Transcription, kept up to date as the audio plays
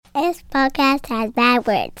podcast has bad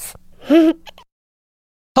words.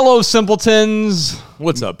 Hello, simpletons.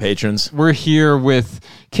 What's up, patrons? We're here with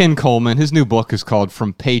Ken Coleman. His new book is called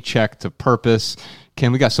From Paycheck to Purpose.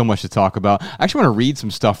 Ken, we got so much to talk about. I actually want to read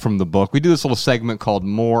some stuff from the book. We do this little segment called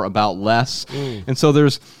More About Less. And so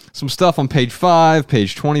there's some stuff on page 5,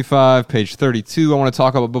 page 25, page 32 I want to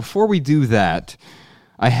talk about. Before we do that,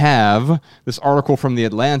 I have this article from The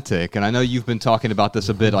Atlantic, and I know you've been talking about this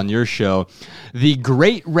a bit on your show. The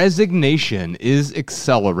Great Resignation is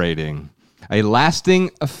accelerating. A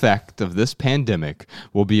lasting effect of this pandemic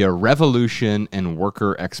will be a revolution in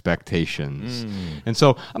worker expectations. And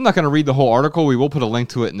so I'm not going to read the whole article. We will put a link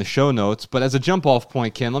to it in the show notes. But as a jump-off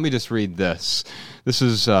point, Ken, let me just read this. This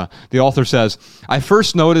is, the author says, I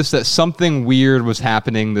first noticed that something weird was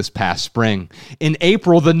happening this past spring. In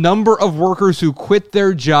April, the number of workers who quit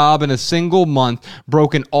their job in a single month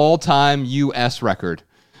broke an all-time U.S. record.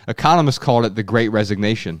 Economists called it the Great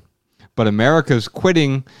Resignation. But America's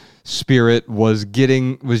quitting spirit was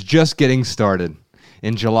just getting started.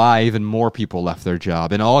 In July, even more people left their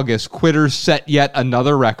job. In August, quitters set yet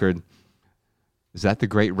another record. Is that the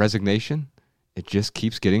Great Resignation? It just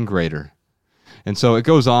keeps getting greater. And so it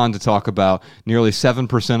goes on to talk about nearly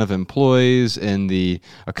 7% of employees in the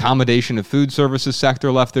accommodation and food services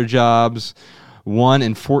sector left their jobs. 1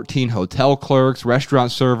 in 14 hotel clerks,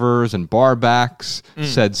 restaurant servers, and bar backs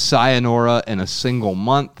said sayonara in a single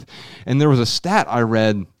month. And there was a stat I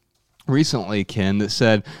read recently, Ken, that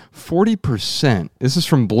said 40%, this is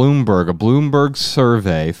from Bloomberg, a Bloomberg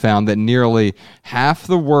survey found that nearly half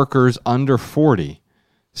the workers under 40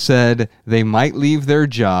 said they might leave their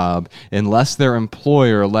job unless their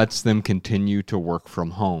employer lets them continue to work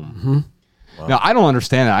from home. Wow. Now, I don't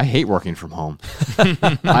understand it. I hate working from home.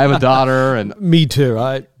 I have a daughter. And me too.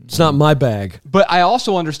 It's not my bag. But I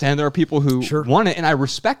also understand there are people who want it, and I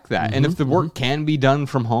respect that. And if the work can be done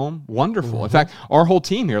from home, wonderful. In fact, our whole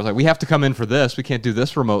team here is like, we have to come in for this. We can't do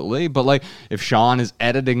this remotely. But like, if Sean is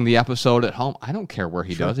editing the episode at home, I don't care where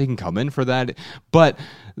he does. He can come in for that. But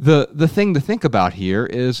the thing to think about here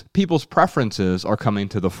is people's preferences are coming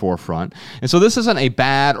to the forefront. And so this isn't a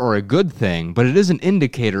bad or a good thing, but it is an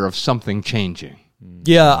indicator of something changing.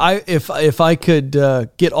 Yeah, if I could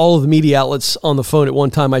get all of the media outlets on the phone at one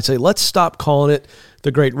time, I'd say, let's stop calling it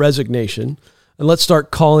the Great Resignation and let's start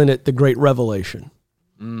calling it the Great Revelation.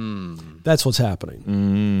 That's what's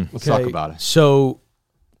happening. Let's talk about it. So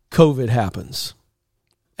COVID happens,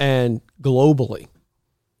 and globally,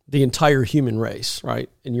 the entire human race, right,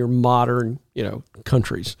 in your modern,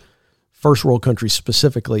 countries, first world countries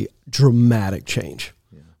specifically, dramatic change.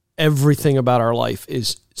 Everything about our life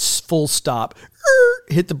is full stop,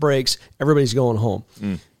 hit the brakes, everybody's going home.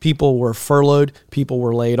 People were furloughed, people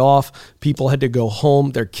were laid off, people had to go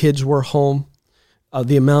home, their kids were home.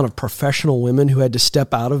 The amount of professional women who had to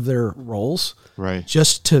step out of their roles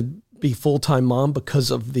just to be full-time mom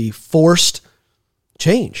because of the forced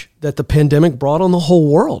change that the pandemic brought on the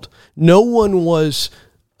whole world. No one was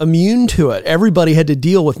immune to it. Everybody had to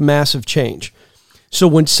deal with massive change. So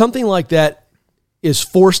when something like that is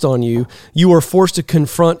forced on you, you are forced to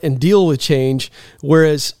confront and deal with change,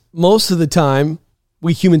 whereas most of the time,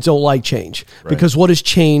 we humans don't like change. Because what does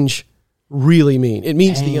change really mean? It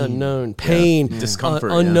means the unknown, pain,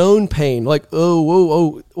 discomfort, unknown pain, like,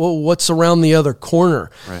 whoa, what's around the other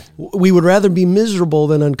corner? We would rather be miserable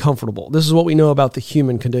than uncomfortable. This is what we know about the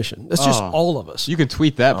human condition. That's just all of us. You can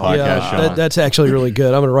tweet that podcast, Sean. That's actually really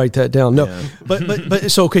good. I'm going to write that down. No,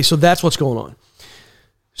 but so that's what's going on.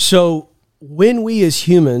 So when we as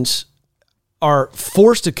humans are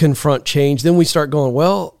forced to confront change, then we start going,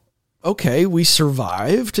 well, okay, we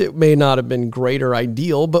survived. It may not have been great or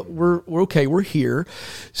ideal, but we're okay. We're here.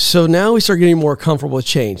 So now we start getting more comfortable with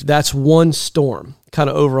change. That's one storm kind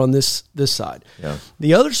of over on this side. Yeah.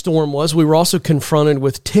 The other storm was we were also confronted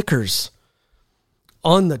with tickers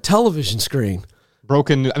on the television screen.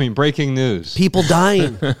 Breaking news. People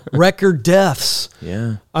dying, record deaths.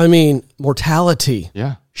 Yeah. Mortality.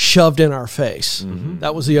 Yeah. Shoved in our face.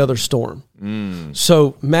 That was the other storm.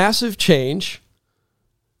 So massive change,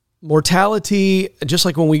 mortality, just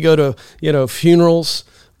like when we go to, funerals,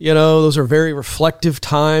 those are very reflective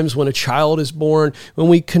times when a child is born. When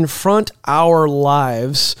we confront our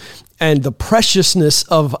lives and the preciousness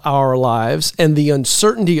of our lives and the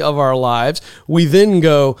uncertainty of our lives, we then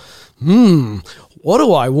go, what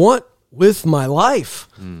do I want with my life?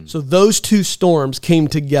 So those two storms came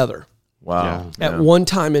together. Wow. At one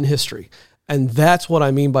time in history. And that's what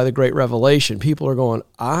I mean by the great revelation. People are going,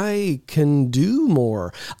 I can do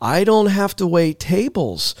more. I don't have to wait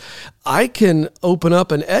tables. I can open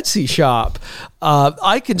up an Etsy shop.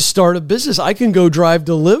 I can start a business. I can go drive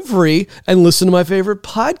delivery and listen to my favorite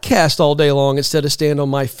podcast all day long instead of stand on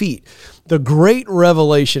my feet. The great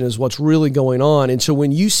revelation is what's really going on. And so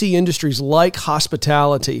when you see industries like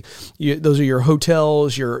hospitality, those are your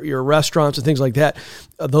hotels, your restaurants and things like that,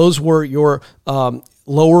 those were your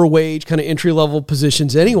lower wage kind of entry-level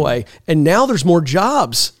positions anyway. And now there's more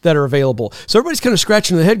jobs that are available. So everybody's kind of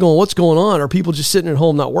scratching their head going, what's going on? Are people just sitting at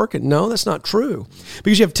home not working? No, that's not true.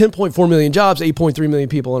 Because you have 10.4 million jobs, 8.3 million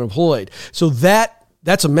people unemployed. So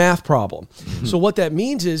that's a math problem. Mm-hmm. So what that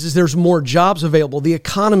means is there's more jobs available. The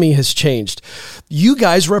economy has changed. You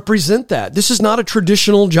guys represent that. This is not a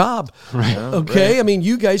traditional job. Right. Okay? Right. I mean,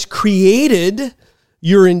 you guys created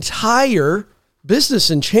your entire business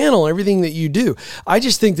and channel, everything that you do. I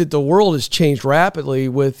just think that the world has changed rapidly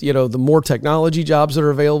with, the more technology jobs that are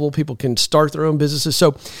available. People can start their own businesses.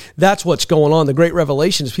 So that's what's going on. The great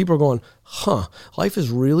revelation is people are going, life is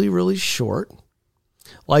really, really short.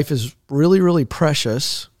 Life is really, really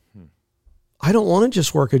precious. I don't want to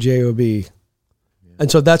just work a job. Yeah. And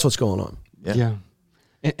so that's what's going on. Yeah.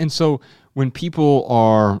 And so when people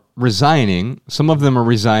are resigning, some of them are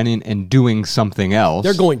resigning and doing something else.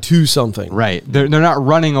 They're going to something. Right. They're not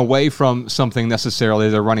running away from something necessarily.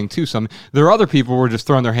 They're running to something. There are other people who are just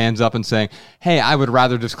throwing their hands up and saying, hey, I would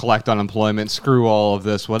rather just collect ununemployment, screw all of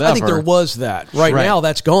this, whatever. I think there was that. Right now,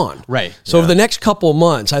 that's gone. Right. So over the next couple of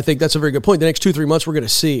months, I think that's a very good point. The next 2-3 months, we're going to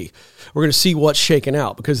see what's shaken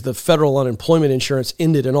out because the federal unemployment insurance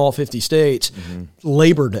ended in all 50 states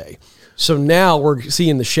Labor Day. So now we're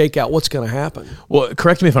seeing the shakeout. What's going to happen? Well,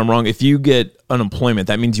 correct me if I'm wrong. If you get unemployment,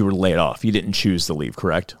 that means you were laid off. You didn't choose to leave,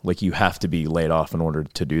 correct? Like you have to be laid off in order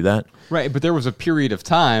to do that? Right, but there was a period of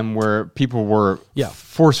time where people were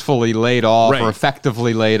forcefully laid off or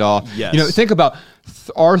effectively laid off. Yes. Think about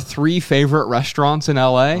our 3 favorite restaurants in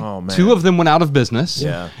LA. Oh, man. 2 of them went out of business.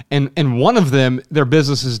 Yeah. And one of them, their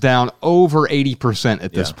business is down over 80%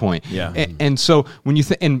 at this point. Yeah. And so when you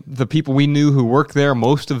and the people we knew who worked there,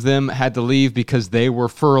 most of them had to leave because they were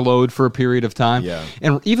furloughed for a period of time. Yeah.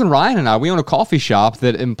 And even Ryan and I, we own a coffee shop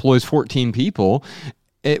that employs 14 people.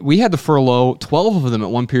 We had to furlough 12 of them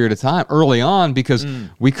at one period of time early on because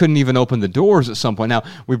we couldn't even open the doors at some point. Now,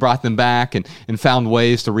 we brought them back and found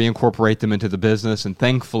ways to reincorporate them into the business, and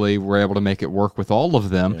thankfully, we're able to make it work with all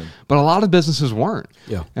of them. Yeah. But a lot of businesses weren't.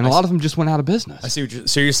 Yeah. And a lot of them just went out of business. I see what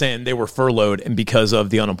so you're saying they were furloughed, and because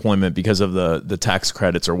of the unemployment, because of the tax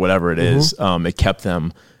credits or whatever it is, it kept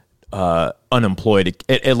them unemployed.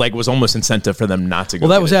 It like was almost incentive for them not to go. Well,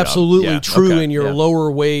 that was absolutely job. true in your lower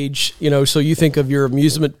wage, so you think of your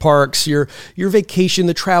amusement parks, your vacation,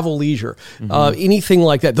 the travel leisure, anything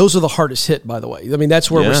like that. Those are the hardest hit, by the way. I mean, that's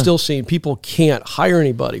where we're still seeing people can't hire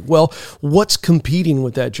anybody. Well, what's competing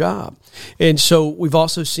with that job? And so we've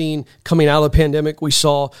also seen coming out of the pandemic, we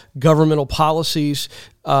saw governmental policies,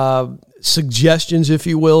 suggestions, if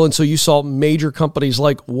you will. And so you saw major companies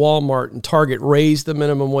like Walmart and Target raise the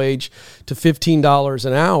minimum wage to $15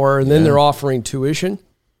 an hour, and then they're offering tuition,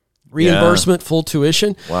 reimbursement, full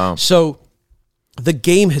tuition. Wow. So the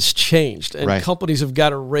game has changed, and companies have got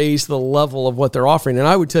to raise the level of what they're offering. And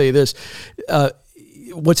I would tell you this,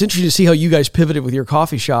 what's interesting to see how you guys pivoted with your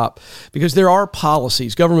coffee shop, because there are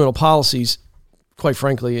policies, governmental policies, quite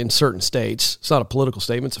frankly, in certain states. It's not a political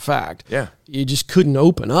statement, it's a fact. Yeah. You just couldn't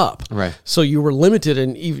open up. Right. So you were limited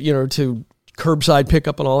in, to curbside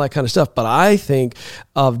pickup and all that kind of stuff. But I think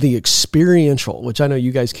of the experiential, which I know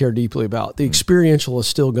you guys care deeply about. The experiential is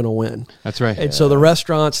still going to win. That's right. And so the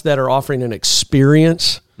restaurants that are offering an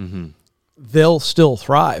experience, they'll still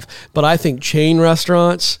thrive. But I think chain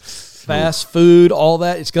restaurants, fast food, all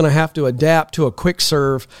that, it's going to have to adapt to a quick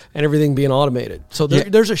serve and everything being automated. So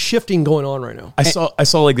there's a shifting going on right now. I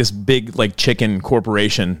saw like this big like chicken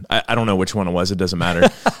corporation. I don't know which one it was. It doesn't matter.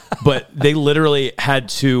 But they literally had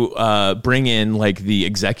to bring in like the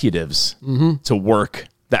executives to work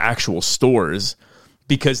the actual stores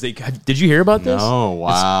because they did you hear about this? Oh,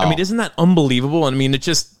 wow. I mean, isn't that unbelievable? I mean, it's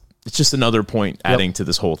just another point adding to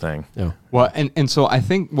this whole thing. Yeah. Well, and so I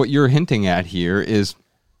think what you're hinting at here is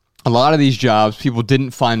a lot of these jobs people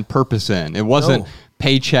didn't find purpose in. It wasn't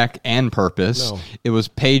paycheck and purpose. No. It was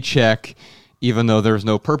paycheck even though there's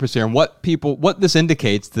no purpose here. And what this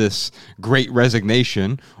indicates, this great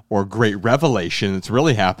resignation or great revelation that's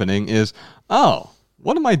really happening is,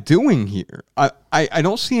 what am I doing here? I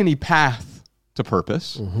don't see any path to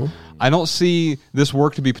purpose. I don't see this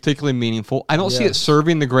work to be particularly meaningful. I don't see it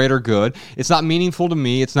serving the greater good. It's not meaningful to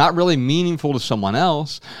me. It's not really meaningful to someone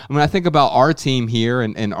else. I mean, I think about our team here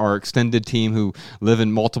and our extended team who live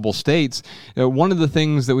in multiple states. One of the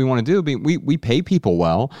things that we want to do, we pay people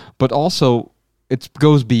well, but also it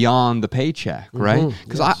goes beyond the paycheck, right?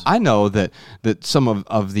 Because I know that some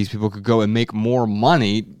of these people could go and make more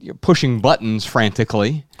money pushing buttons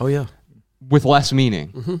frantically. Oh, yeah. With less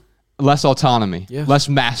meaning, less autonomy, less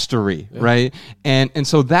mastery, right? And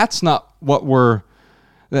so that's not what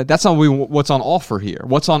what's on offer here.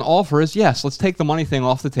 What's on offer is, yes, let's take the money thing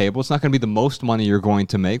off the table. It's not going to be the most money you're going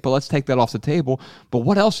to make, but let's take that off the table. But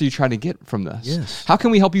what else are you trying to get from this? Yes. How can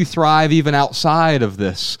we help you thrive even outside of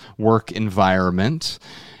this work environment?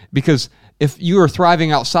 Because if you are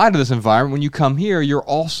thriving outside of this environment, when you come here, you're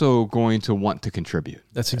also going to want to contribute.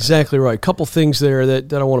 That's exactly right. A couple things there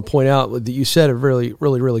that I want to point out that you said are really,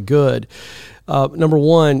 really, really good. Number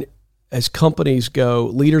one, as companies go,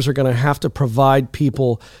 leaders are going to have to provide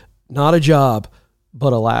people not a job,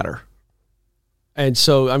 but a ladder. And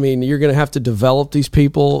so, I mean, you're going to have to develop these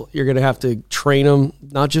people. You're going to have to train them,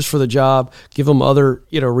 not just for the job, give them other,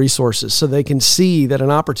 resources so they can see that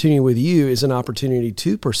an opportunity with you is an opportunity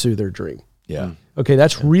to pursue their dream. Yeah. Okay,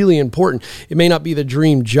 that's really important. It may not be the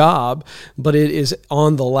dream job, but it is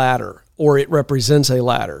on the ladder, or it represents a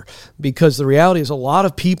ladder. Because the reality is a lot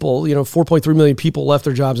of people, 4.3 million people left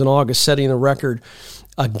their jobs in August, setting a record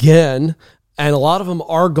again. And a lot of them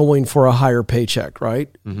are going for a higher paycheck, right?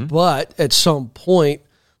 But at some point,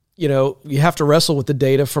 you have to wrestle with the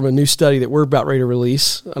data from a new study that we're about ready to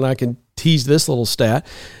release. And I can tease this little stat.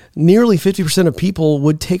 Nearly 50% of people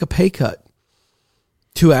would take a pay cut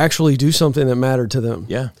to actually do something that mattered to them.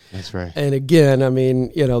 Yeah, that's right. And again, I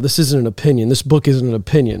mean, this isn't an opinion. This book isn't an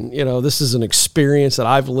opinion. This is an experience that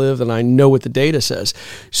I've lived and I know what the data says.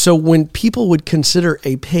 So when people would consider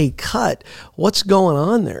a pay cut, what's going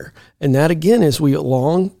on there? And that again is we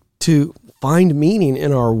long to find meaning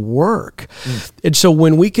in our work. And so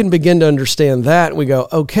when we can begin to understand that, we go,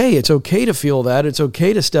 okay, it's okay to feel that. It's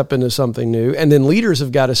okay to step into something new. And then leaders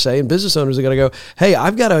have got to say, and business owners have got to go, hey,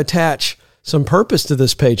 I've got to attach some purpose to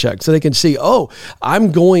this paycheck so they can see,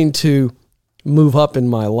 I'm going to move up in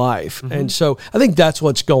my life. And so I think that's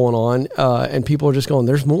what's going on. And people are just going,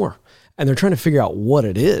 there's more. And they're trying to figure out what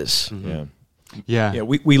it is. Yeah.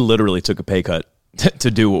 We literally took a pay cut to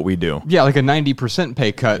do what we do. Yeah, like a 90%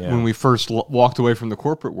 pay cut when we first walked away from the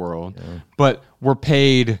corporate world. Yeah. But we're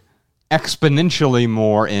paid exponentially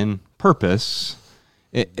more in purpose.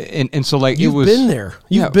 And so like you've been there.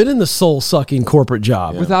 You've been in the soul-sucking corporate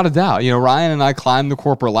job. Without a doubt. Ryan and I climbed the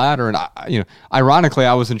corporate ladder, and ironically,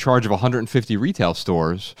 I was in charge of 150 retail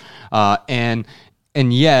stores. And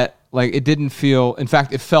yet, like, it didn't feel, in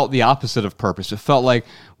fact, it felt the opposite of purpose. It felt like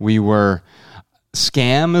we were,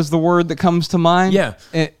 scam is the word that comes to mind. Yeah.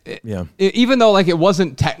 Even though like it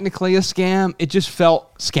wasn't technically a scam, it just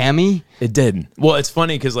felt scammy. It did. Well, it's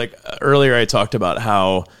funny because like earlier I talked about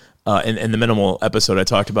how, in the minimal episode, I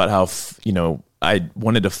talked about how, I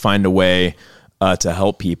wanted to find a way to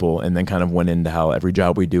help people, and then kind of went into how every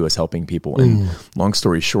job we do is helping people. And long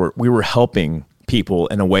story short, we were helping people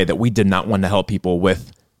in a way that we did not want to help people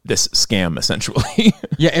with this scam, essentially.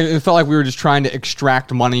 Yeah, it felt like we were just trying to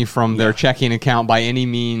extract money from their checking account by any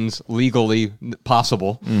means legally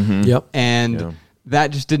possible. Yep. And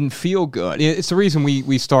that just didn't feel good. It's the reason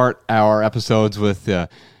we start our episodes with...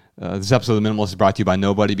 this episode of The Minimalist is brought to you by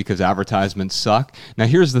nobody because advertisements suck. Now,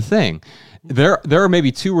 here's the thing. There are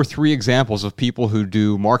maybe 2 or 3 examples of people who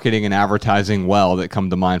do marketing and advertising well that come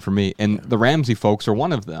to mind for me, and the Ramsey folks are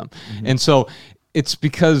one of them. And so it's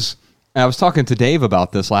because I was talking to Dave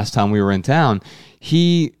about this last time we were in town.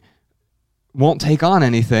 He won't take on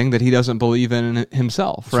anything that he doesn't believe in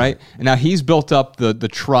himself, right? And now he's built up the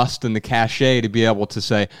trust and the cachet to be able to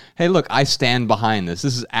say, hey, look, I stand behind this.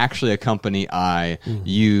 This is actually a company I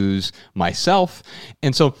use myself.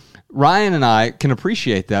 And so Ryan and I can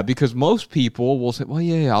appreciate that because most people will say, well,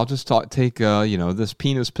 yeah, I'll just take this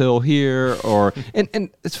penis pill here, or and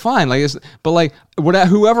it's fine. But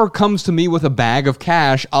whoever comes to me with a bag of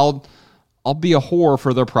cash, I'll be a whore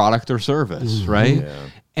for their product or service, right? Yeah.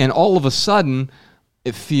 And all of a sudden,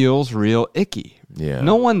 it feels real icky. Yeah.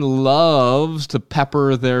 No one loves to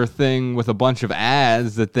pepper their thing with a bunch of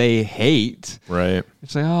ads that they hate. Right.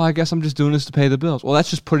 It's like, I guess I'm just doing this to pay the bills. Well, that's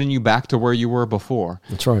just putting you back to where you were before.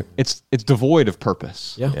 That's right. It's devoid of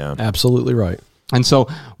purpose. Yeah. Absolutely right. And so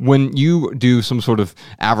when you do some sort of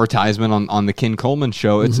advertisement on the Ken Coleman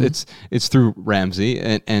show, it's through Ramsey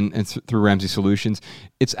and through Ramsey Solutions.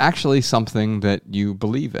 It's actually something that you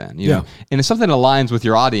believe in, you know, and it's something that aligns with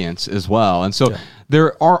your audience as well. And so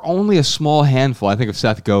there are only a small handful. I think of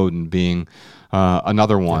Seth Godin being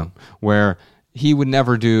another one where he would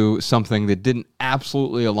never do something that didn't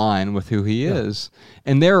absolutely align with who he is.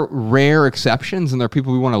 And there are rare exceptions, and there are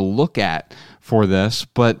people we want to look at for this,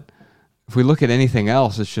 but if we look at anything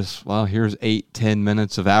else, it's just, well, here's 8-10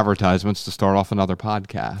 minutes of advertisements to start off another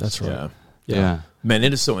podcast. That's right. Yeah. Man,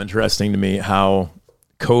 it is so interesting to me how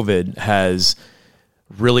COVID has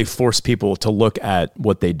really forced people to look at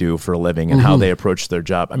what they do for a living and how they approach their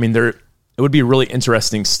job. I mean, it would be a really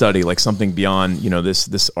interesting study, like something beyond, you know,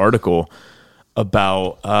 this article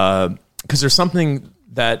about, because there's something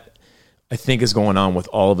that I think is going on with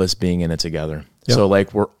all of us being in it together. Yep. So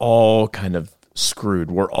like we're all kind of screwed.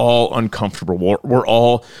 We're all uncomfortable. We're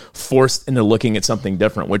all forced into looking at something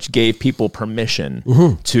different, which gave people permission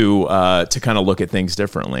to kind of look at things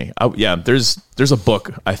differently. There's a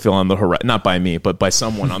book I feel on the horizon, not by me, but by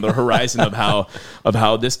someone on the horizon of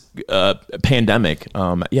how this pandemic,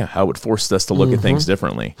 how it forced us to look at things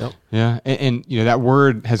differently. Yep. Yeah, and you know that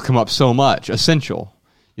word has come up so much, essential.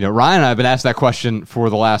 You know, Ryan and I have been asked that question for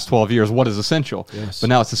the last 12 years. What is essential? Yes. But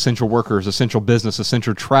now it's essential workers, essential business,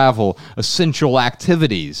 essential travel, essential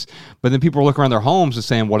activities. But then people are looking around their homes and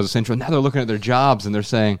saying, what is essential? And now they're looking at their jobs and they're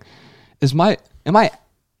saying, is what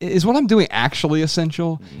I'm doing actually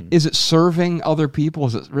essential? Mm-hmm. Is it serving other people?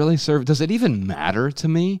 Is it really serving? Does it even matter to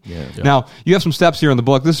me? Yeah. Now, you have some steps here in the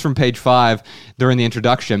book. This is from page 5 during the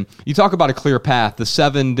introduction. You talk about a clear path, the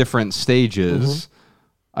 7 different stages.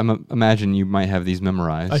 I imagine you might have these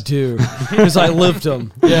memorized. I do, because I lived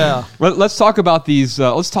them. Yeah. Let's talk about these.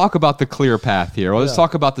 Let's talk about the clear path here. Let's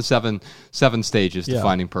talk about the seven stages to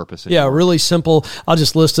finding purpose. Yeah, really simple. I'll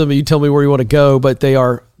just list them and you tell me where you want to go, but they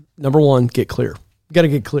are, number 1, get clear. You got to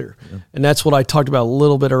get clear. Yeah. And that's what I talked about a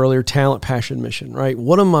little bit earlier, talent, passion, mission, right?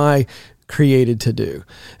 What am I created to do?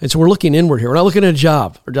 And so we're looking inward here. We're not looking at a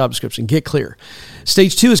job or job description. Get clear.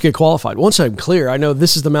 Stage 2 is get qualified. Once I'm clear, I know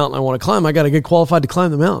this is the mountain I want to climb. I got to get qualified to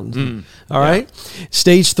climb the mountain. All right.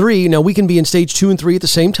 Stage 3. Now we can be in stage 2 and 3 at the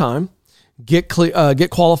same time. Get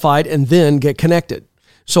qualified and then get connected.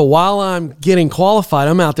 So while I'm getting qualified,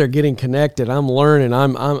 I'm out there getting connected. I'm learning.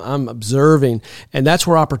 I'm observing, and that's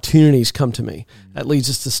where opportunities come to me. That leads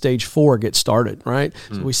us to stage 4, get started, right?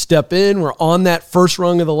 So we step in, we're on that first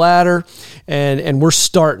rung of the ladder, and we're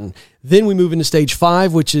starting. Then we move into stage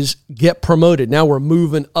 5, which is get promoted. Now we're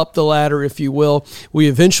moving up the ladder, if you will. We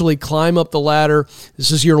eventually climb up the ladder.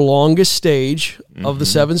 This is your longest stage of the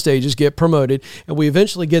 7 stages, get promoted, and we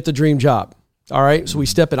eventually get the dream job. All right, so we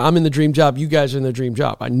step in. I'm in the dream job. You guys are in the dream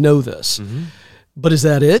job. I know this. But is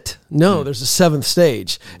that it? No, there's a 7th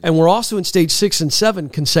stage. And we're also in stage 6 and 7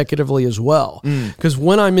 consecutively as well. Because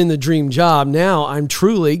when I'm in the dream job, now I'm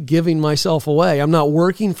truly giving myself away. I'm not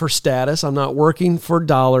working for status. I'm not working for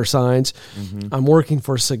dollar signs. I'm working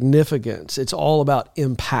for significance. It's all about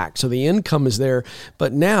impact. So the income is there,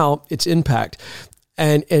 but now it's impact.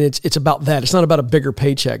 And it's about that. It's not about a bigger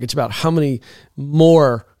paycheck. It's about how many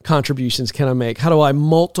more contributions can I make? How do I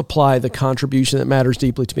multiply the contribution that matters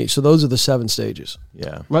deeply to me? So those are the 7 stages.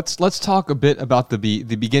 Yeah. Let's talk a bit about the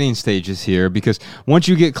beginning stages here, because once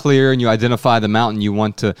you get clear and you identify the mountain you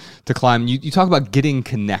want to climb, you talk about getting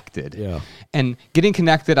connected. Yeah. And getting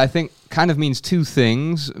connected, I think, kind of means 2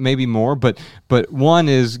 things, maybe more, but one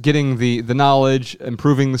is getting the knowledge,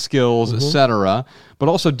 improving the skills, etc., but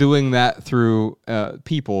also doing that through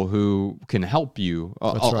people who can help you,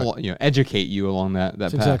 educate you along that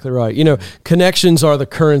path. Exactly right. You know, connections are the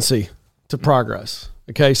currency to progress.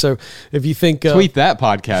 Okay, so if you think... Tweet that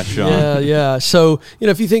podcast, Sean. Yeah. So,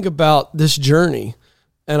 if you think about this journey,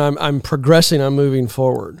 and I'm progressing, I'm moving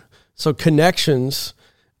forward. So connections,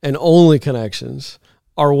 and only connections,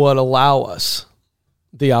 are what allow us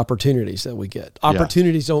the opportunities that we get.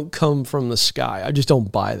 Opportunities don't come from the sky. I just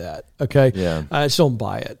don't buy that, okay? Yeah. I just don't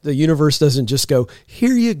buy it. The universe doesn't just go,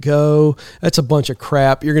 here you go. That's a bunch of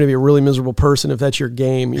crap. You're going to be a really miserable person if that's your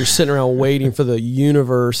game. You're sitting around waiting for the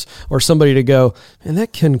universe or somebody to go, man,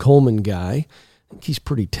 that Ken Coleman guy, I think he's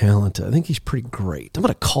pretty talented. I think he's pretty great. I'm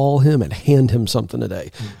going to call him and hand him something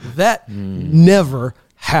today. That never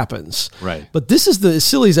happens. Right. But this is as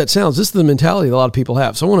silly as that sounds, this is the mentality that a lot of people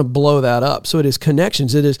have. So I want to blow that up. So it is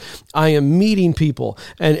connections. It is, I am meeting people.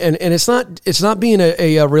 And it's not being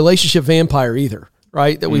a relationship vampire either.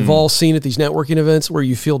 right? That we've all seen at these networking events where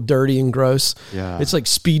you feel dirty and gross. Yeah. It's like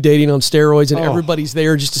speed dating on steroids, and everybody's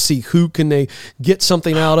there just to see who can they get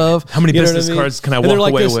something out of. How many You know business what I mean? cards can I And they're walk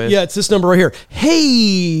like away this, with? Yeah, it's this number right here.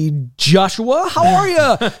 Hey, Joshua, how are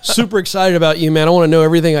you? Super excited about you, man. I want to know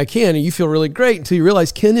everything I can. And you feel really great until you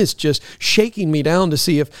realize Ken is just shaking me down to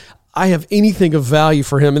see if I have anything of value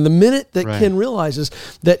for him. And the minute that Ken realizes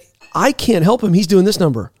that I can't help him, he's doing this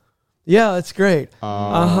number. Yeah, that's great.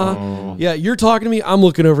 Yeah, you're talking to me. I'm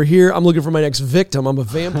looking over here. I'm looking for my next victim. I'm a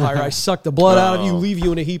vampire. I suck the blood out of you, leave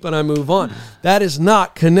you in a heap, and I move on. That is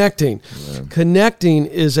not connecting. Yeah. Connecting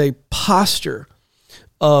is a posture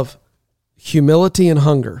of humility and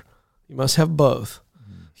hunger. You must have both.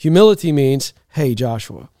 Humility means, hey,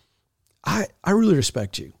 Joshua, I really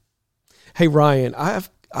respect you. Hey, Ryan, I've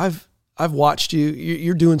watched you.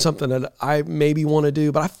 You're doing something that I maybe want to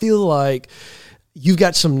do, but I feel like you've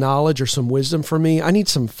got some knowledge or some wisdom for me. I need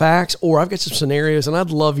some facts, or I've got some scenarios and I'd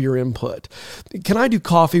love your input. Can I do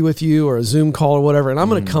coffee with you or a Zoom call or whatever? And I'm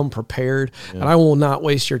going to come prepared and I will not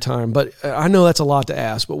waste your time. But I know that's a lot to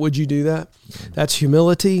ask, but would you do that? That's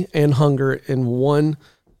humility and hunger in one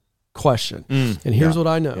question. And here's what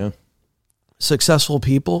I know. Yeah. Successful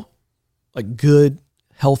people, like good,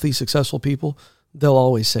 healthy, successful people, they'll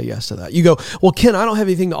always say yes to that. You go, well, Ken, I don't have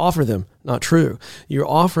anything to offer them. Not true. You're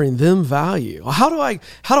offering them value. How do I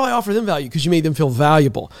offer them value? Because you made them feel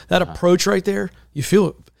valuable. That approach right there, you feel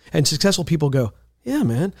it. And successful people go, yeah,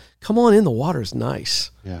 man, come on in. The water's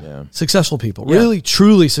nice. Yeah. Successful people, really,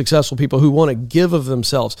 truly successful people who want to give of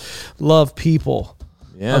themselves, love people.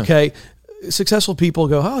 Yeah. Okay. Successful people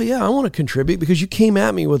go, oh yeah, I want to contribute because you came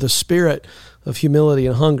at me with a spirit of humility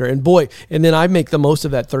and hunger. And boy, and then I make the most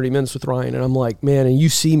of that 30 minutes with Ryan, and I'm like, man, and you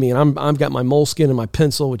see me, and I've got my moleskin and my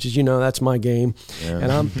pencil, which is, that's my game. Yeah.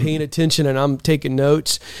 And I'm paying attention and I'm taking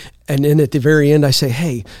notes. And then at the very end, I say,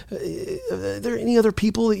 hey, are there any other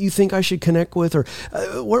people that you think I should connect with? Or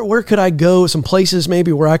where could I go? Some places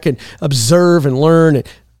maybe where I can observe and learn.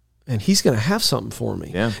 And he's going to have something for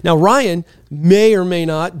me. Yeah. Now, Ryan may or may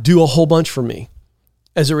not do a whole bunch for me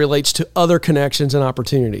as it relates to other connections and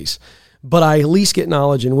opportunities, but I at least get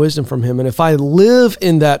knowledge and wisdom from him. And if I live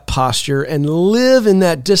in that posture and live in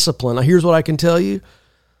that discipline, now here's what I can tell you.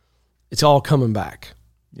 It's all coming back.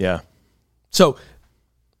 Yeah. So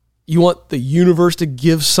you want the universe to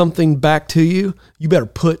give something back to you? You better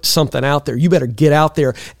put something out there. You better get out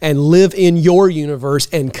there and live in your universe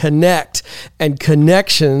and connect. And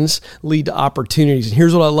connections lead to opportunities. And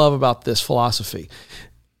here's what I love about this philosophy.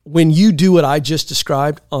 When you do what I just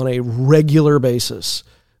described on a regular basis,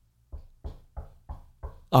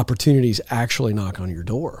 opportunities actually knock on your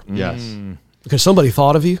door. Yes. Because somebody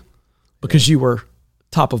thought of you, because you were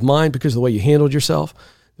top of mind, because of the way you handled yourself,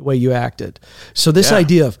 the way you acted. So this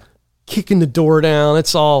idea of kicking the door down,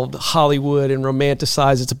 it's all Hollywood and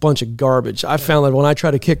romanticized. It's a bunch of garbage. I found that when I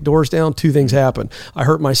try to kick doors down, two things happen. I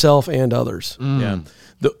hurt myself and others. Yeah.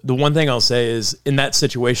 The one thing I'll say is, in that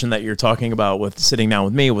situation that you're talking about with sitting down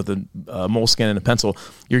with me with a moleskin and a pencil,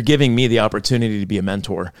 you're giving me the opportunity to be a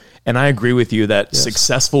mentor. And I agree with you that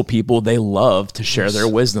successful people, they love to share their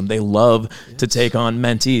wisdom. They love to take on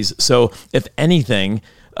mentees. So if anything,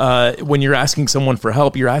 when you're asking someone for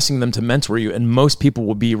help, you're asking them to mentor you, and most people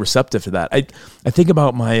will be receptive to that. I think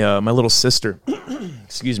about my little sister.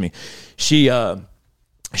 Excuse me.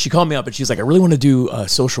 She called me up and she's like, I really want to do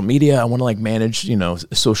social media. I want to manage,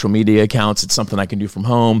 social media accounts. It's something I can do from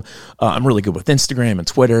home. I'm really good with Instagram and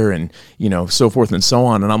Twitter and, so forth and so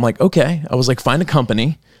on. And I'm like, okay. I was like, find a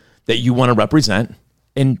company that you want to represent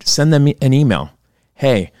and send them an email.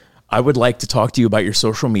 Hey, I would like to talk to you about your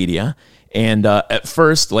social media. And at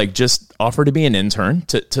first, just offer to be an intern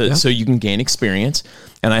so you can gain experience.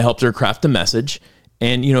 And I helped her craft a message.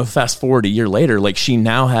 And, fast forward a year later, she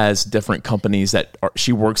now has different companies that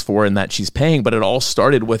she works for and that she's paying. But it all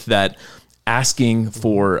started with that asking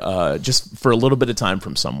for just for a little bit of time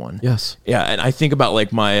from someone. Yes. Yeah. And I think about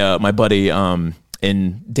my buddy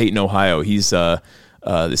in Dayton, Ohio. He's the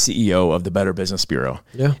CEO of the Better Business Bureau.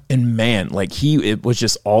 Yeah. And man, it was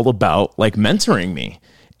just all about mentoring me.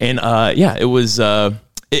 And it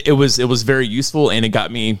was very useful, and it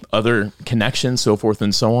got me other connections, so forth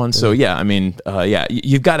and so on. So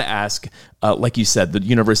you've got to ask. Like you said, the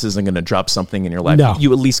universe isn't going to drop something in your life. No.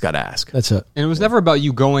 You at least got to ask. That's it. And it was never about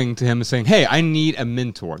you going to him and saying, hey, I need a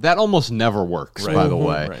mentor. That almost never works, by the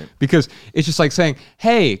way. Right. Because it's just like saying,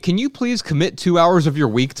 hey, can you please commit 2 hours of your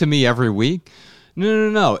week to me every week?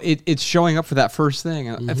 No. It's showing up for that first thing.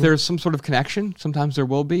 If there's some sort of connection, sometimes there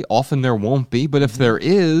will be. Often there won't be. But if there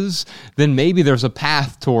is, then maybe there's a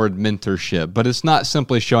path toward mentorship. But it's not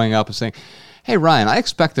simply showing up and saying, hey, Ryan, I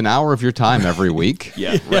expect an hour of your time every week.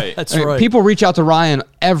 Yeah, right. That's right. People reach out to Ryan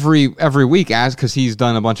every week because he's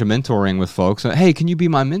done a bunch of mentoring with folks. Hey, can you be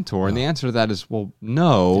my mentor? And the answer to that is, well,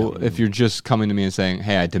 no, if you're just coming to me and saying,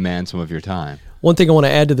 hey, I demand some of your time. One thing I want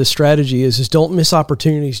to add to this strategy is don't miss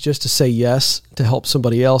opportunities just to say yes to help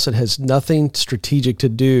somebody else. It has nothing strategic to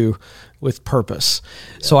do with purpose.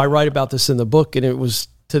 Yeah. So I write about this in the book, and it was,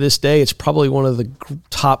 to this day, it's probably one of the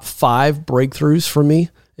top 5 breakthroughs for me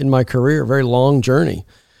in my career, a very long journey.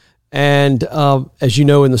 And as you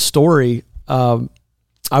know in the story,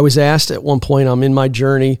 I was asked at one point, I'm in my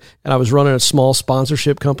journey, and I was running a small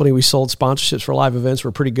sponsorship company. We sold sponsorships for live events.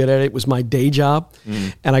 We're pretty good at it. It was my day job.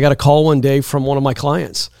 And I got a call one day from one of my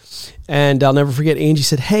clients. And I'll never forget, Angie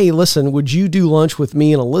said, hey, listen, would you do lunch with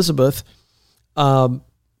me and Elizabeth?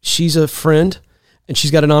 She's a friend, and she's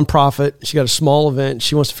got a nonprofit. She got a small event.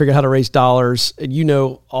 She wants to figure out how to raise dollars. And you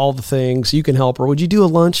know all the things. You can help her. Would you do a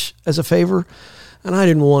lunch as a favor? And I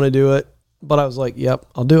didn't want to do it, but I was like, yep,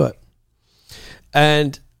 I'll do it.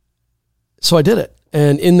 And so I did it.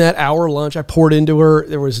 And in that hour lunch, I poured into her.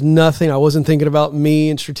 There was nothing. I wasn't thinking about me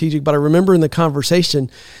and strategic, but I remember in the conversation,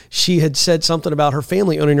 she had said something about her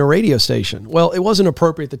family owning a radio station. Well, it wasn't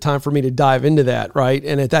appropriate at the time for me to dive into that, right?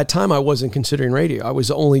 And at that time, I wasn't considering radio. I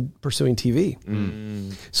was only pursuing TV.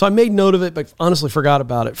 So I made note of it, but honestly forgot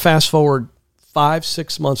about it. Fast forward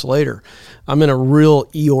 5-6 months later, I'm in a real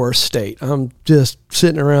Eeyore state. I'm just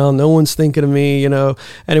sitting around. No one's thinking of me, And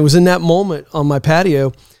it was in that moment on my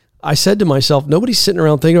patio, I said to myself, nobody's sitting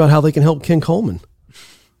around thinking about how they can help Ken Coleman.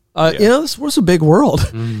 This was a big world.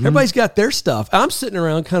 Everybody's got their stuff. I'm sitting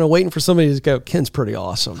around kind of waiting for somebody to go, Ken's pretty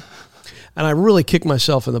awesome. And I really kicked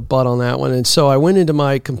myself in the butt on that one. And so I went into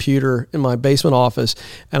my computer in my basement office,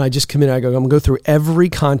 and I just committed. I'm going to go through every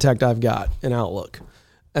contact I've got in Outlook.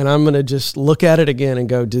 And I'm going to just look at it again and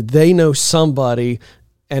go, did they know somebody?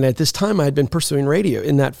 And at this time, I had been pursuing radio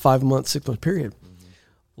in that 5-month, 6-month period.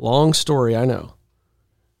 Long story, I know.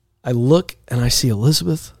 I look and I see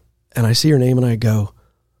Elizabeth, and I see her name, and I go,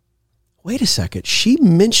 wait a second. She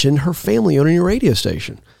mentioned her family owning a radio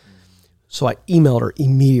station. So I emailed her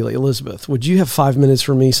immediately. Elizabeth, would you have 5 minutes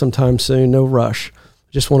for me sometime soon? No rush.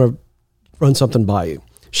 Just want to run something by you.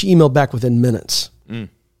 She emailed back within minutes.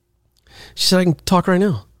 She said, I can talk right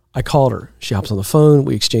now. I called her. She hops on the phone.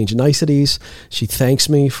 We exchange niceties. She thanks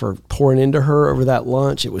me for pouring into her over that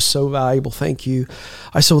lunch. It was so valuable. Thank you.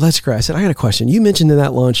 I said, well, that's great. I said, I got a question. You mentioned in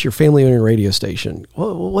that lunch your family owning a radio station.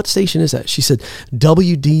 What station is that? She said,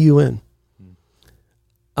 WDUN.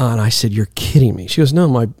 And I said, you're kidding me. She goes,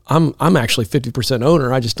 no, I'm actually 50%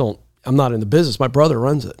 owner. I'm not in the business. My brother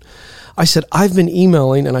runs it. I said, I've been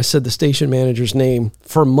emailing, and I said the station manager's name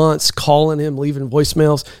for months, calling him, leaving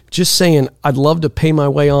voicemails, just saying, I'd love to pay my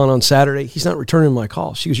way on Saturday. He's not returning my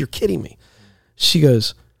call. She goes, you're kidding me. She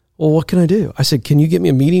goes, well, what can I do? I said, can you get me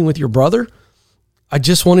a meeting with your brother? I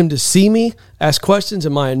just want him to see me, ask questions.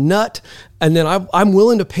 Am I a nut? And then I'm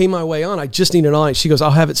willing to pay my way on. I just need an audience. She goes,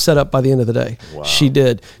 I'll have it set up by the end of the day. Wow. She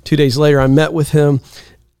did. 2 days later, I met with him,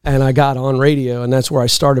 and I got on radio, and that's where I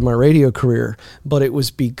started my radio career. But it was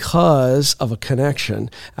because of a connection.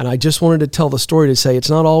 And I just wanted to tell the story to say it's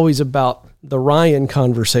not always about the Ryan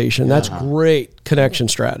conversation. That's great connection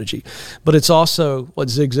strategy. But it's also what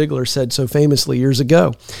Zig Ziglar said so famously years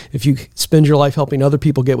ago. If you spend your life helping other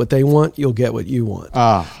people get what they want, you'll get what you want.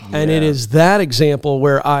 And it is that example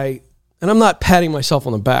where and I'm not patting myself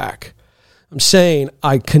on the back. I'm saying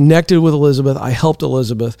I connected with Elizabeth. I helped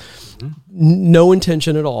Elizabeth. No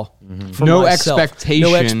intention at all. No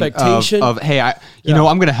expectation of hey, I'm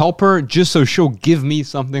going to help her just so she'll give me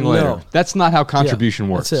something later. That's not how contribution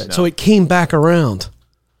works. That's it. No. So it came back around.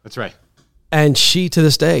 That's right. And she, to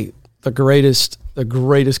this day, the greatest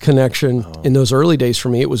connection in those early days for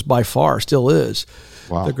me, it was by far, still is.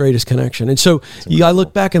 Wow. The greatest connection. And so I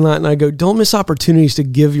look back in that and I go, don't miss opportunities to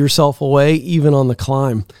give yourself away, even on the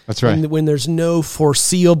climb. That's right. When there's no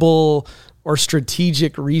foreseeable or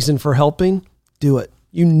strategic reason for helping, do it.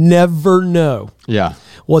 You never know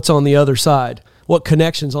what's on the other side, what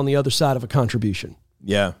connection's on the other side of a contribution.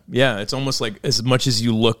 Yeah. Yeah. It's almost like as much as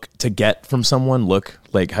you look to get from someone, look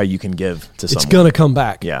like how you can give to someone. It's going to come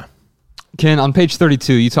back. Yeah. Ken, on page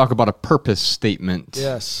 32, you talk about a purpose statement.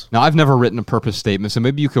 Yes. Now, I've never written a purpose statement, so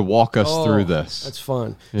maybe you could walk us through this. That's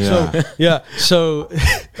fun. Yeah. So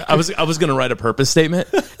I was going to write a purpose statement,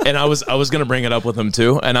 and I was going to bring it up with him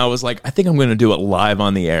too, and I was like, I think I'm going to do it live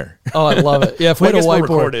on the air. Oh, I love it. Yeah, if we had a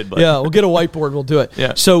whiteboard, we'll get a whiteboard. We'll do it.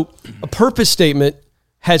 Yeah. So a purpose statement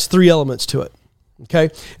has 3 elements to it.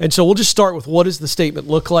 Okay. And so we'll just start with what does the statement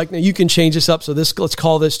look like? Now you can change this up. So let's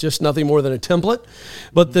call this just nothing more than a template.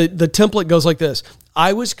 But the template goes like this.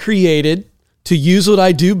 I was created to use what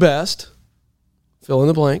I do best fill in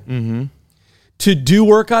the blank. To do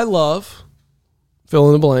work I love, fill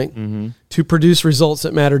in the blank. To produce results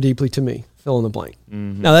that matter deeply to me, fill in the blank.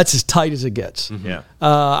 Now, that's as tight as it gets. Yeah.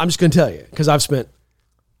 I'm just going to tell you, because I've spent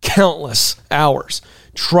countless hours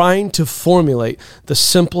trying to formulate the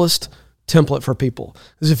simplest template for people.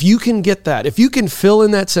 Because if you can get that, if you can fill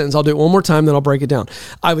in that sentence, I'll do it one more time, then I'll break it down.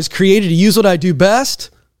 I was created to use what I do best,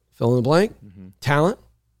 fill in the blank, talent.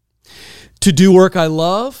 To do work I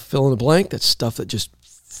love, fill in the blank, that's stuff that just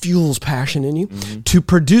fuels passion in you. To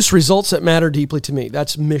produce results that matter deeply to me,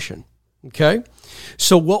 that's mission. Okay?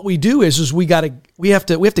 So what we do is we have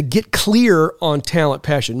to get clear on talent,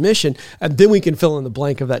 passion, mission, and then we can fill in the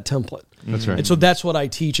blank of that template. That's right. And so that's what I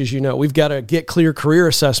teach, as you know. We've got a get clear career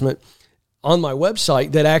assessment on my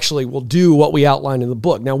website that actually will do what we outline in the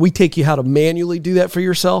book. Now, we take you how to manually do that for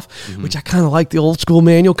yourself, which I kind of like the old school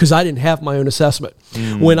manual because I didn't have my own assessment.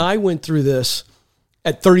 When I went through this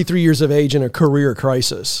at 33 years of age in a career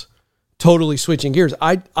crisis, totally switching gears,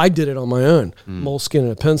 I did it on my own, moleskin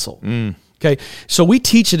and a pencil. Okay, so we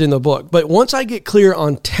teach it in the book. But once I get clear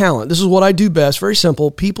on talent, this is what I do best, very simple,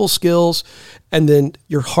 people skills, and then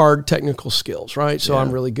your hard technical skills, right? So I'm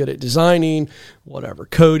really good at designing, whatever,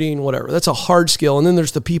 coding, whatever. That's a hard skill. And then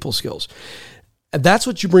there's the people skills. And that's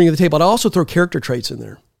what you bring to the table. But I also throw character traits in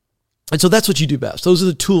there. And so that's what you do best. Those are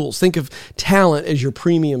the tools. Think of talent as your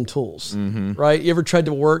premium tools, right? You ever tried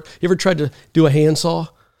to do a handsaw?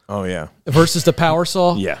 Oh, yeah. Versus the power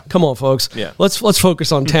saw? Yeah. Come on, folks. Yeah. Let's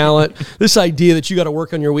focus on talent. This idea that you got to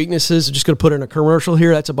work on your weaknesses, just going to put in a commercial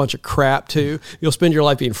here, that's a bunch of crap too. You'll spend your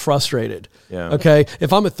life being frustrated. Yeah. Okay?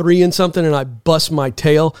 If I'm a 3 in something and I bust my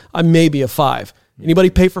tail, I may be a 5. Anybody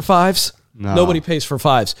pay for 5s? No. Nobody pays for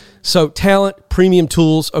 5s. So talent, premium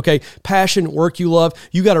tools, okay, passion, work you love.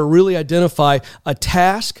 You got to really identify a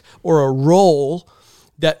task or a role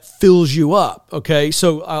that fills you up, okay?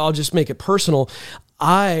 So I'll just make it personal.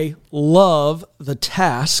 I love the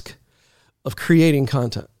task of creating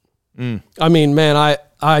content. I mean, man,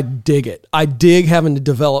 I dig it. I dig having to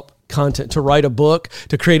develop content, to write a book,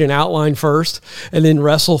 to create an outline first, and then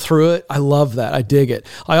wrestle through it. I love that. I dig it.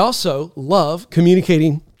 I also love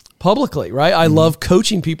communicating publicly, right? I love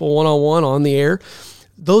coaching people one-on-one on the air.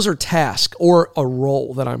 Those are tasks or a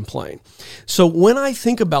role that I'm playing. So when I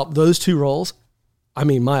think about those two roles, I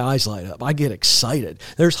mean, my eyes light up. I get excited.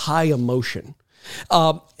 There's high emotion.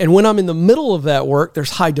 And when I'm in the middle of that work, there's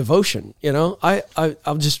high devotion. You know, I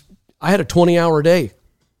had a 20-hour day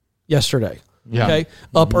yesterday. Yeah. Okay.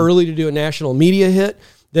 Up early to do a national media hit.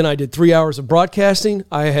 Then I did 3 hours of broadcasting.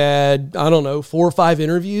 I had, 4 or 5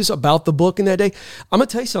 interviews about the book in that day. I'm going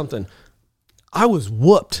to tell you something. I was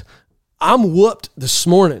whooped. I'm whooped this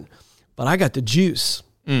morning, but I got the juice.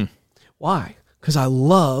 Why? Because I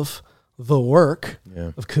love the work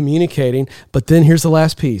of communicating. But then here's the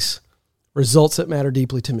last piece. Results that matter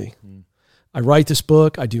deeply to me. I write this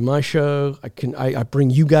book. I do my show. I bring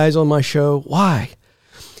you guys on my show. Why?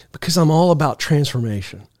 Because I'm all about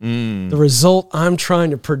transformation. The result I'm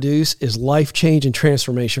trying to produce is life change and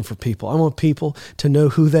transformation for people. I want people to know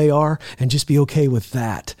who they are and just be okay with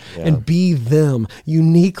that and be them,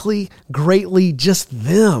 uniquely, greatly, just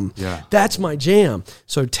them. Yeah. That's my jam.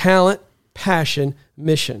 So talent, passion,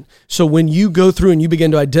 mission. So when you go through and you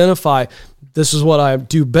begin to identify, this is what I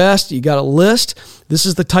do best. You got a list. This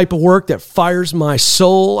is the type of work that fires my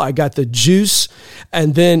soul. I got the juice.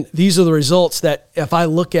 And then these are the results that if I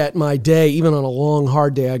look at my day, even on a long,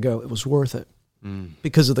 hard day, I go, it was worth it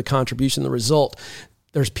because of the contribution, the result.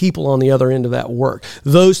 There's people on the other end of that work.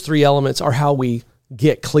 Those 3 elements are how we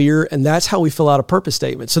get clear, and that's how we fill out a purpose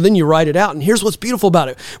statement. So then you write it out, and here's what's beautiful about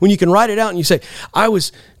it. When you can write it out and you say, I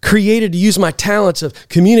was created to use my talents of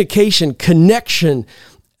communication, connection,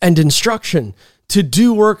 and instruction to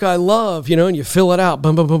do work I love, and you fill it out,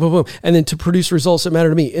 boom, boom, boom, boom, boom. And then to produce results that matter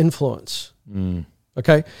to me, influence.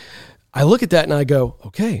 Okay. I look at that and I go,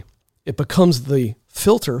 okay, it becomes the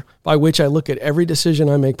filter by which I look at every decision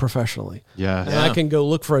I make professionally. Yeah. And I can go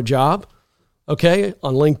look for a job, okay,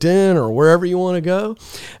 on LinkedIn or wherever you want to go.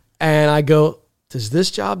 And I go, does this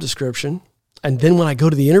job description, and then when I go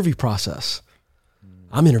to the interview process,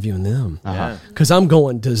 I'm interviewing them. Because I'm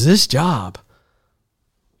going, does this job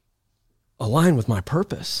align with my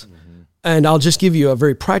purpose? And I'll just give you a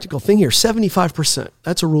very practical thing here. 75%.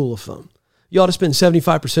 That's a rule of thumb. You ought to spend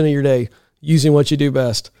 75% of your day using what you do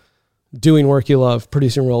best, doing work you love,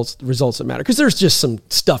 producing results that matter. Because there's just some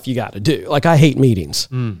stuff you got to do. Like I hate meetings.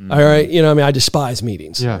 All right. I despise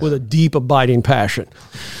meetings with a deep, abiding passion.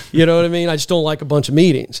 You know what I mean? I just don't like a bunch of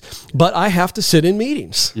meetings. But I have to sit in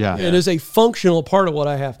meetings. It is a functional part of what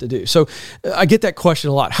I have to do. So I get that question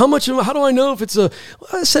a lot. How do I know if it's a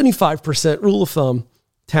 75% rule of thumb?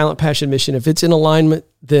 talent, passion, mission, if it's in alignment,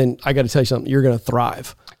 then I got to tell you something, you're going to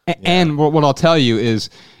thrive. And what I'll tell you is,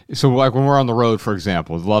 so like when we're on the road, for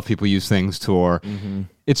example, a lot of people use Things Tour.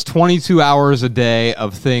 It's 22 hours a day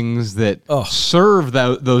of things that serve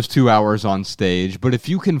those 2 hours on stage. But if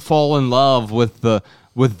you can fall in love with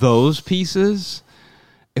those pieces,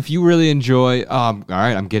 if you really enjoy, all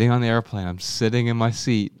right, I'm getting on the airplane, I'm sitting in my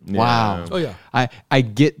seat. Yeah. Wow. Oh, yeah. I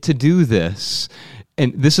get to do this.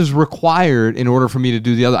 And this is required in order for me to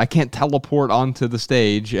do the other. I can't teleport onto the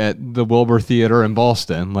stage at the Wilbur Theater in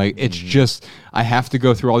Boston. Like, it's just, I have to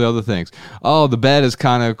go through all the other things. Oh, the bed is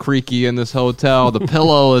kind of creaky in this hotel. The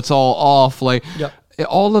pillow, it's all off. Like,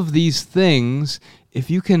 all of these things, if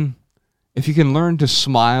you can learn to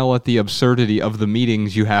smile at the absurdity of the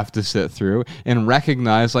meetings you have to sit through and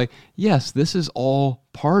recognize, like, yes, this is all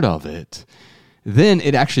part of it, then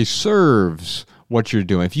it actually serves what you're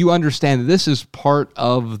doing. If you understand that this is part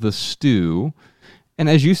of the stew, and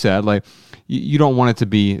as you said, like, you don't want it to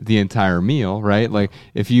be the entire meal, right? Like,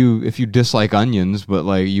 if you dislike onions, but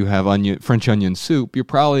like you have French onion soup, you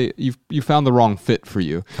found the wrong fit for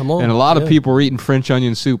you. Come on. And a lot of people are eating French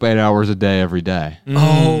onion soup 8 hours a day every day.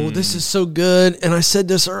 Oh, this is so good. And I said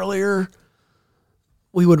this earlier.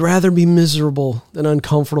 We would rather be miserable than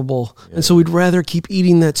uncomfortable. And so we'd rather keep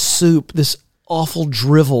eating that soup, this awful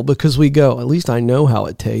drivel, because we go, at least I know how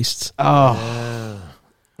it tastes. I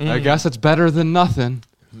guess it's better than nothing.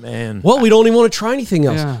 Man. Well, we don't even want to try anything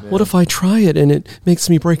else. Yeah. What if I try it and it makes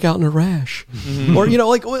me break out in a rash? Or,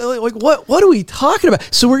 like what are we talking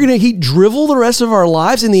about? So we're going to eat drivel the rest of our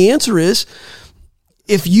lives? And the answer is,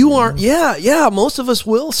 if you aren't, most of us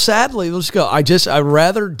will, sadly. We'll just go, I'd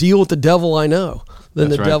rather deal with the devil I know than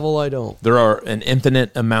That's the right. devil I don't. There are an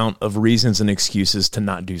infinite amount of reasons and excuses to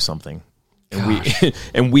not do something.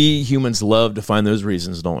 And we humans love to find those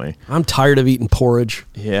reasons, don't we? I'm tired of eating porridge.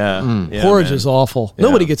 Yeah. Porridge man. is awful. Yeah.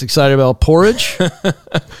 Nobody gets excited about porridge. At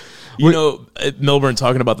Milburn,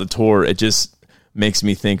 talking about the tour, it just makes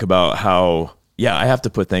me think about how, I have to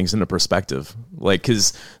put things into perspective. Like,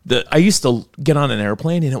 because I used to get on an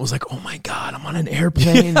airplane and it was like, oh my God, I'm on an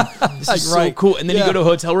airplane. This is so cool. And then you go to a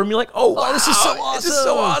hotel room, you're like, oh, wow, this is so awesome. This is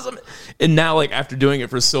so awesome. And now, like, after doing it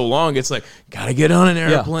for so long, it's like, gotta get on an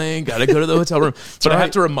airplane, gotta go to the hotel room. But I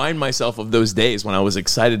have to remind myself of those days when I was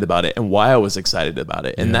excited about it and why I was excited about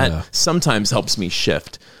it. And that sometimes helps me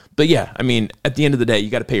shift. But yeah, I mean, at the end of the day, you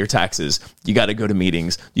got to pay your taxes. You got to go to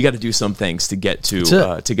meetings. You got to do some things to get to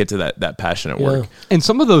that passionate work. And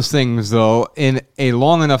some of those things, though, in a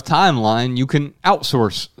long enough timeline, you can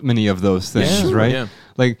outsource many of those things, right? Yeah.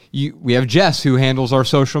 Like we have Jess who handles our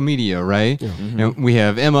social media, right? Yeah. And we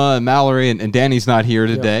have Emma and Mallory, and Danny's not here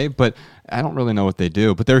today, but I don't really know what they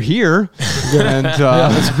do, but they're here. And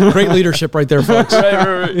that's great leadership right there, folks.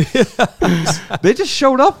 They just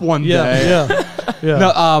showed up one day. Yeah.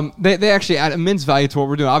 No, they actually add immense value to what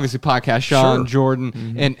we're doing. Obviously, podcast, Sean,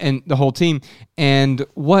 Jordan, and the whole team. And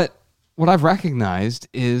what I've recognized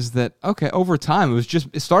is that, over time,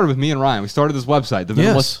 it started with me and Ryan. We started this website,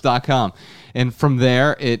 theminimalist.com. And from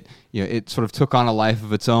there, it sort of took on a life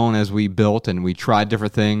of its own as we built and we tried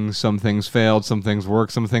different things. Some things failed, some things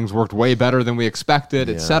worked, some things worked way better than we expected,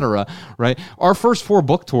 etc. Right? Our first 4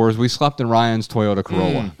 book tours, we slept in Ryan's Toyota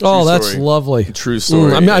Corolla. Oh, that's lovely. True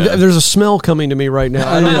story. There's a smell coming to me right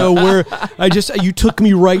now. I don't know where. You took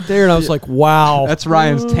me right there, and I was like, wow. That's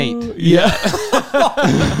Ryan's taint. Yeah.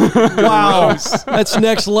 Wow. That's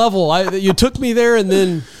next level. You took me there, and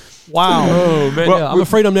then. Wow. Oh, man. I'm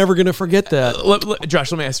afraid I'm never going to forget that. Josh,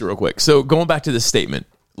 let me ask you real quick. So going back to this statement,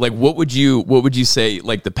 like what would you say,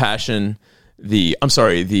 like the passion, the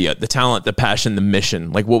talent, the passion, the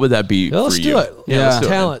mission, like what would that be for you? Let's do it. Yeah.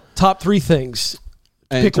 Talent. Top 3 things.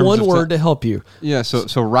 Pick one word to help you. Yeah.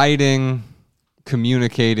 So writing,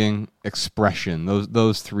 communicating, expression,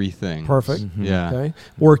 those 3 things. Perfect. Mm-hmm. Yeah. Okay.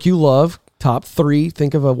 Work you love. Top 3.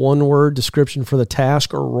 Think of a one-word description for the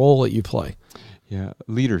task or role that you play. Yeah,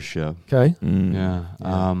 leadership. Okay. Yeah.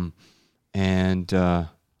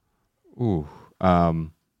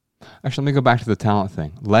 Actually, let me go back to the talent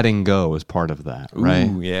thing. Letting go is part of that, right?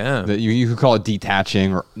 Ooh, yeah. That you could call it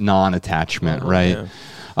detaching or non-attachment, right?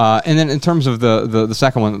 Yeah. And then in terms of the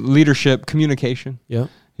second one, leadership, communication. Yeah.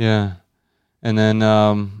 Yeah. And then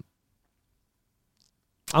I'm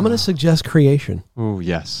going to suggest creation. Oh,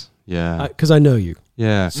 yes. Yeah. Because I know you.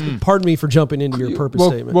 Yeah. Pardon me for jumping into your purpose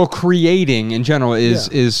statement. Well, creating in general is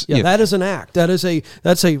that is an act.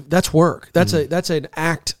 That's work. That's an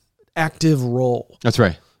active role. That's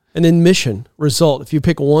right. And then mission, result. If you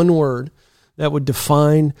pick one word that would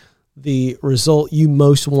define the result you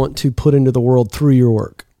most want to put into the world through your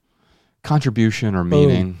work. Contribution or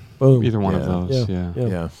meaning. Boom. Either one of those.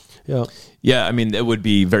 Yeah. Yeah. Yeah, I mean, it would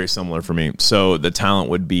be very similar for me. So the talent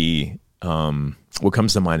would be, what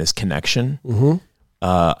comes to mind is connection. Mm-hmm.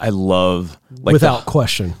 I love without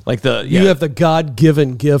question. You have the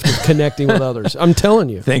God-given gift of connecting with others. I'm telling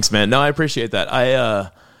you. Thanks, man. No, I appreciate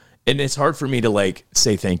that. And it's hard for me to like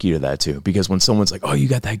say thank you to that too, because when someone's like, "Oh, you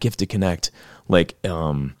got that gift to connect," like, I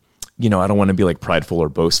don't want to be like prideful or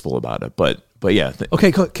boastful about it, but yeah.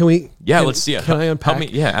 Okay, can we? Yeah, let's see. Can I unpack?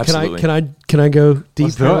 Help me? Yeah, absolutely. Can I go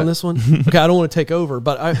deeper do on it. this one? Okay, I don't want to take over,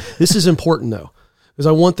 but this is important though, because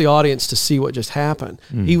I want the audience to see what just happened.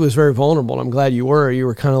 He was very vulnerable. And I'm glad you were. You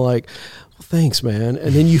were kind of like, "Well, thanks, man,"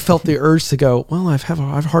 and then you felt the urge to go, "Well, I have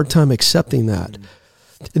a hard time accepting that."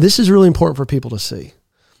 This is really important for people to see.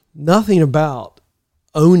 Nothing about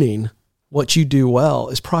owning what you do well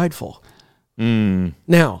is prideful.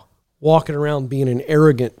 Now, walking around being an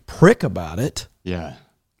arrogant prick about it,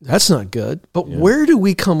 that's not good. But where do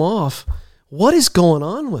we come off? What is going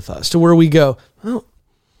on with us to where we go, "Oh,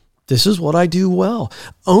 this is what I do well."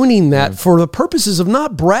 Owning that for the purposes of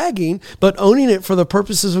not bragging, but owning it for the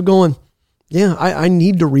purposes of going, yeah, I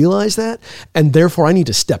need to realize that, and therefore I need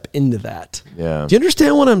to step into that. Yeah. Do you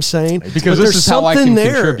understand what I'm saying? Because this is how I can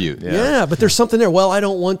contribute. Yeah, but there's something there. Well, I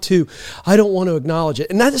don't want to acknowledge it.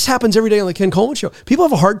 And that just happens every day on the Ken Coleman Show. People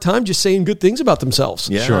have a hard time just saying good things about themselves.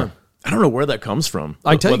 Yeah. Sure. I don't know where that comes from.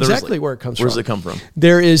 I tell you exactly where it comes from. Where does it come from?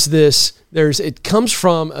 It comes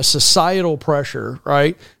from a societal pressure,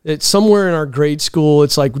 right? It's somewhere in our grade school.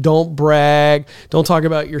 It's like, don't brag, don't talk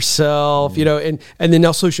about yourself, and then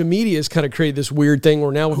now social media has kind of created this weird thing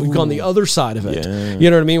where now we've gone the other side of it. Yeah. You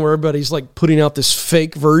know what I mean? Where everybody's like putting out this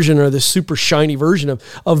fake version or this super shiny version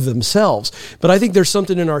of themselves. But I think there's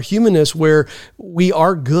something in our humanness where we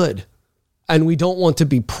are good. And we don't want to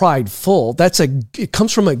be prideful. It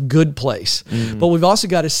comes from a good place. But we've also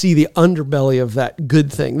got to see the underbelly of that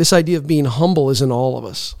good thing. This idea of being humble is in all of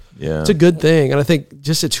us. Yeah. It's a good thing. And I think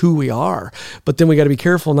just it's who we are. But then we got to be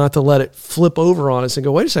careful not to let it flip over on us and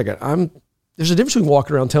go, wait a second, there's a difference between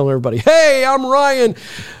walking around telling everybody, "Hey, I'm Ryan.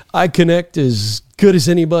 I connect as good as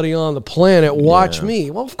anybody on the planet. Watch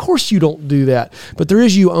me." Well, of course you don't do that. But there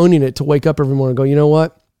is you owning it to wake up every morning and go, "You know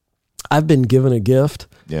what? I've been given a gift.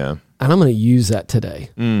 Yeah. And I'm going to use that today."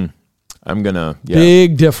 I'm going to,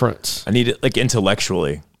 Big difference. I need it, like,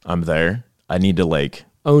 intellectually, I'm there. I need to, like,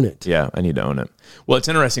 own it. Yeah, I need to own it. Well, it's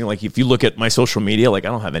interesting. Like, if you look at my social media, like, I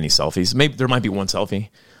don't have any selfies. Maybe there might be one selfie,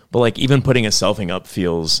 but like, even putting a selfie up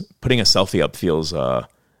feels,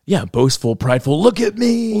 boastful, prideful. Look at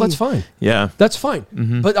me. Well, that's fine. Yeah. That's fine.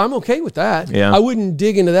 But I'm okay with that. Yeah. I wouldn't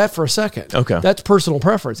dig into that for a second. Okay. That's personal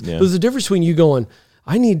preference. Yeah. There's a difference between you going,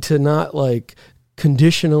 I need to not like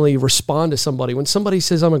conditionally respond to somebody. When somebody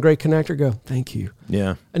says I'm a great connector, go, "Thank you."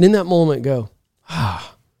 Yeah. And in that moment go,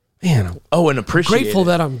 man, and appreciate grateful it.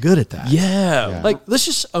 that I'm good at that. Yeah. Like, let's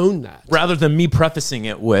just own that. Rather than me prefacing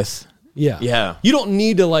it with, Yeah. You don't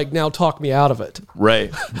need to like now talk me out of it.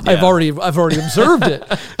 right. I've already observed it.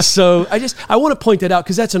 So I want to point that out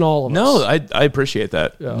because that's in all of us. No, I appreciate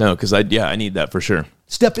that. Yeah. No, because I need that for sure.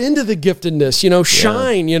 Step into the giftedness,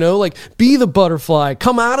 shine, like be the butterfly,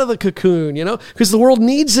 come out of the cocoon, because the world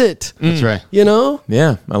needs it. That's right.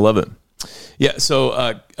 Yeah, I love it. Yeah.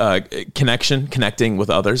 So, connecting with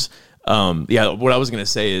others. What I was going to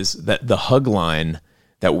say is that the hug line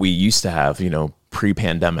that we used to have,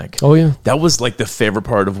 pre-pandemic. Oh yeah. That was like the favorite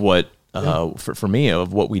part of what, for me,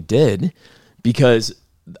 of what we did, because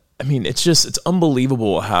I mean, it's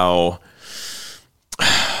unbelievable how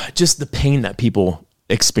just the pain that people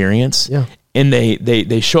experience. Yeah. And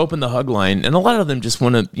they show up in the hug line, and a lot of them just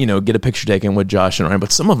want to, get a picture taken with Josh and Ryan,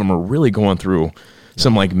 but some of them are really going through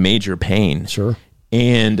some like major pain. Sure.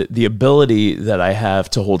 And the ability that I have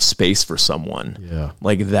to hold space for someone,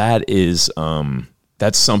 like that is,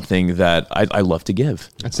 that's something that I love to give.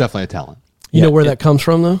 That's definitely a talent. You know where that comes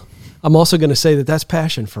from, though? I'm also going to say that that's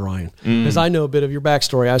passion for Ryan, because I know a bit of your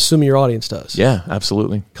backstory. I assume your audience does. Yeah,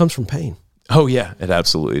 absolutely. Comes from pain. Oh yeah, it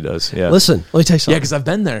absolutely does. Yeah. Listen, let me tell you something. Yeah, because I've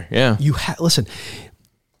been there. Yeah. Listen,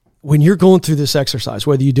 when you're going through this exercise,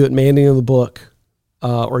 whether you do it mandating of the book,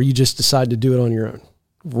 or you just decide to do it on your own,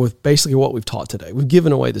 with basically what we've taught today, we've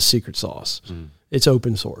given away the secret sauce. It's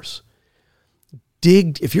open source.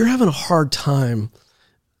 If you're having a hard time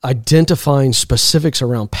identifying specifics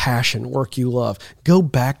around passion, work you love, go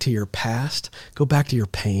back to your past, go back to your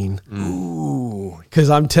pain. Ooh, because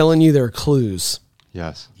I'm telling you, there are clues.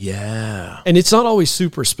 Yes. Yeah. And it's not always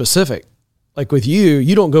super specific. Like with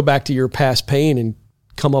you don't go back to your past pain and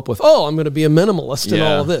come up with, I'm going to be a minimalist and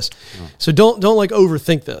all of this. So don't like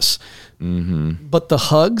overthink this. But the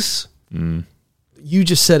hugs, you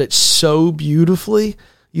just said it so beautifully.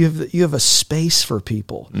 You have a space for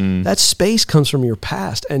people. That space comes from your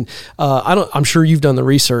past. And I'm sure you've done the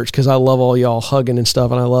research, because I love all y'all hugging and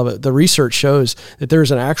stuff, and I love it. The research shows that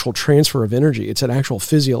there's an actual transfer of energy. It's an actual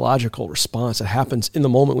physiological response that happens in the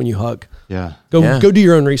moment when you hug. Yeah. Go do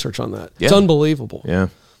your own research on that. Yeah. It's unbelievable. Yeah.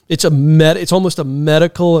 It's it's almost a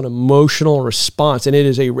medical and emotional response. And it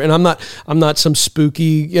is and I'm not some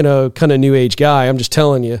spooky, kind of new age guy. I'm just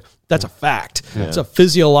telling you, that's a fact. Yeah. It's a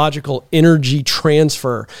physiological energy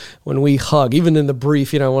transfer when we hug. Even in the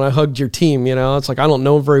brief, when I hugged your team, it's like I don't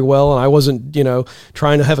know them very well, and I wasn't,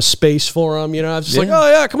 trying to have a space for them. I was just like,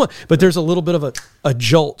 oh yeah, come on. But there's a little bit of a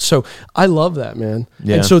jolt. So I love that, man.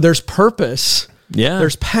 Yeah. And so there's purpose. Yeah.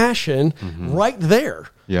 There's passion right there.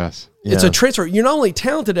 Yes. Yeah. It's a transfer. You're not only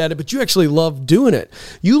talented at it, but you actually love doing it.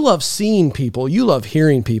 You love seeing people. You love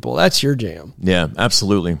hearing people. That's your jam. Yeah,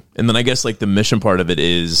 absolutely. And then I guess like the mission part of it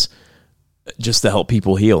is just to help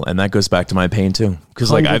people heal. And that goes back to my pain too. Because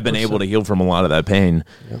like I've been able to heal from a lot of that pain.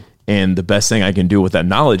 Yeah. And the best thing I can do with that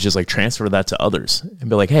knowledge is like transfer that to others and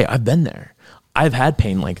be like, hey, I've been there. I've had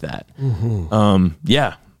pain like that.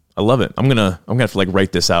 Yeah. I love it. I'm gonna have to like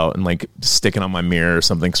write this out and like stick it on my mirror or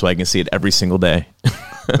something so I can see it every single day.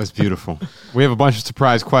 That's beautiful. We have a bunch of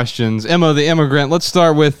surprise questions. Emma, the immigrant. Let's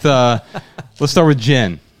start with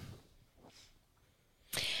Jen.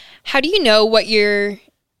 How do you know that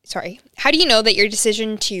your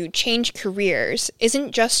decision to change careers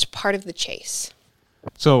isn't just part of the chase?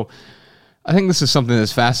 So I think this is something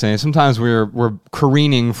that's fascinating. Sometimes we're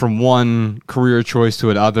careening from one career choice to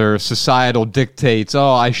another. Societal dictates,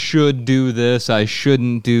 I should do this, I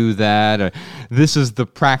shouldn't do that. Or, this is the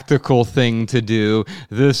practical thing to do.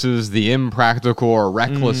 This is the impractical or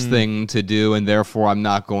reckless thing to do, and therefore I'm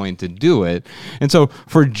not going to do it. And so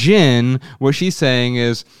for Jen, what she's saying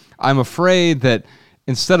is, I'm afraid that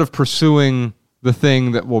instead of pursuing the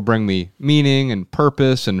thing that will bring me meaning and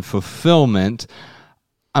purpose and fulfillment,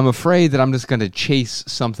 I'm afraid that I'm just going to chase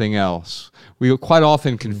something else. We quite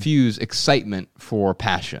often confuse excitement for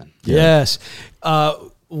passion. Yes.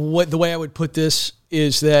 The way I would put this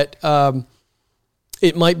is that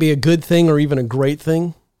it might be a good thing or even a great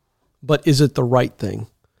thing, but is it the right thing?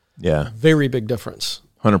 Yeah. Very big difference.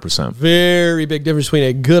 100%. Very big difference between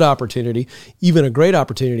a good opportunity, even a great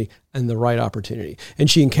opportunity, and the right opportunity. And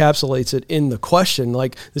she encapsulates it in the question,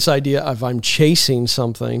 like this idea of I'm chasing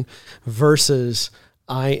something versus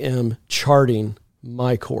I am charting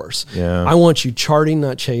my course. Yeah. I want you charting,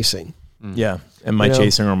 not chasing. Yeah. Am I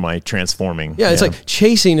chasing or am I transforming? Yeah. It's like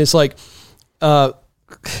chasing is like, I'm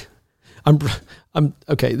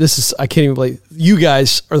okay. I can't even believe you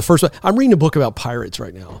guys are the first one. I'm reading a book about pirates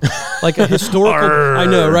right now, like a historical. I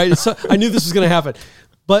know, right? I knew this was going to happen,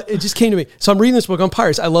 but it just came to me. So I'm reading this book on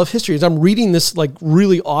pirates. I love history. I'm reading this like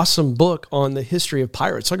really awesome book on the history of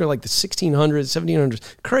pirates. Talking like the 1600s, 1700s,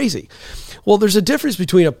 crazy. Well, there's a difference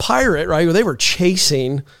between a pirate, right? Where they were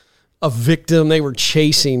chasing a victim, they were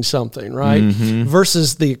chasing something, right?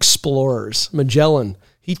 Versus the explorers. Magellan,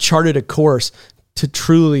 he charted a course to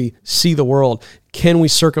truly see the world. Can we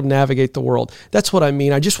circumnavigate the world? That's what I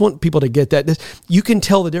mean. I just want people to get that. You can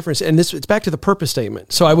tell the difference. And it's back to the purpose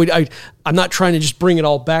statement. So I'm not trying to just bring it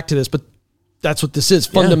all back to this, but that's what this is.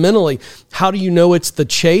 Fundamentally, how do you know it's the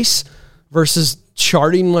chase versus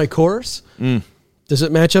charting my course? Does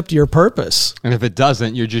it match up to your purpose? And if it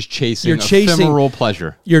doesn't, you're just chasing ephemeral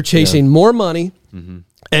pleasure. You're chasing more money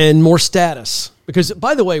and more status. Because,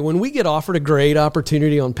 by the way, when we get offered a great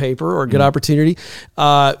opportunity on paper or a good opportunity,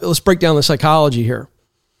 let's break down the psychology here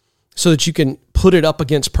so that you can put it up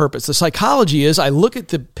against purpose. The psychology is I look at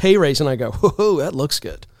the pay raise and I go, oh, that looks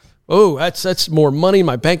good. Oh, that's more money in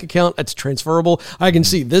my bank account. That's transferable. I can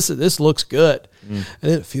see this looks good. And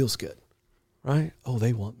then it feels good, right? Oh,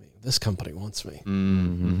 they want me. This company wants me.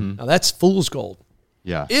 Now, that's fool's gold.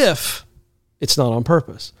 Yeah. If it's not on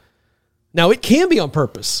purpose. Now, it can be on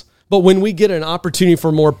purpose. But when we get an opportunity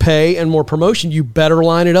for more pay and more promotion, you better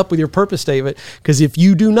line it up with your purpose statement. Because if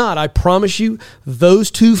you do not, I promise you, those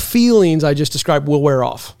two feelings I just described will wear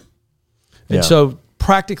off. And so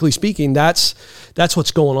practically speaking, that's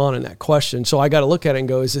what's going on in that question. So I got to look at it and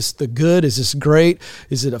go, is this the good? Is this great?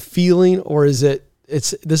 Is it a feeling? Or is this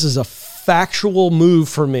is a factual move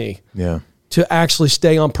for me to actually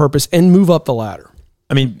stay on purpose and move up the ladder?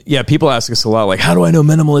 I mean, yeah, people ask us a lot, like, how do I know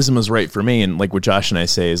minimalism is right for me? And like what Josh and I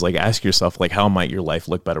say is like, ask yourself, like, how might your life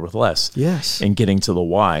look better with less? Yes. And getting to the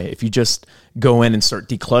why. If you just go in and start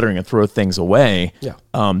decluttering and throw things away,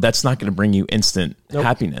 that's not going to bring you instant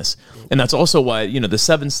happiness. And that's also why, the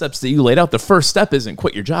 7 steps that you laid out, the first step isn't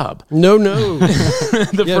quit your job. No.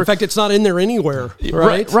 In fact, it's not in there anywhere,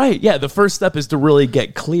 right? Right. Yeah. The first step is to really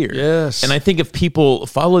get clear. Yes. And I think if people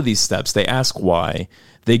follow these steps, they ask why,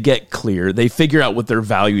 they get clear, they figure out what their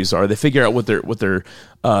values are, they figure out what their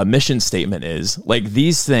mission statement is. Like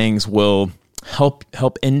these things will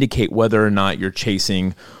help indicate whether or not you're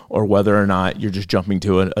chasing or whether or not you're just jumping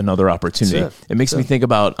to another opportunity. It makes me think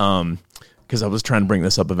about because I was trying to bring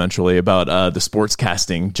this up eventually about the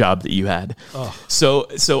sportscasting job that you had. Oh. So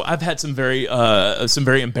I've had some very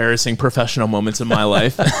embarrassing professional moments in my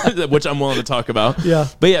life, which I'm willing to talk about. Yeah.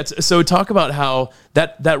 But yeah, so talk about how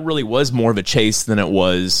that really was more of a chase than it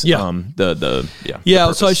was. Yeah.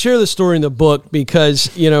 So I share the story in the book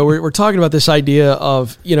because we're talking about this idea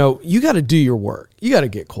of you got to do your work. You got to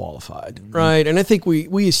get qualified, right? And I think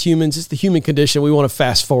we as humans, it's the human condition. We want to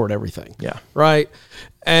fast forward everything. Yeah. Right.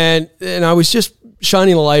 And I was just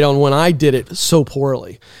shining a light on when I did it so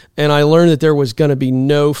poorly. And I learned that there was going to be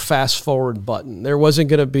no fast forward button. There wasn't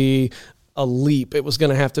going to be a leap. It was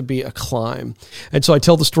going to have to be a climb. And so I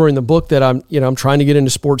tell the story in the book that I'm trying to get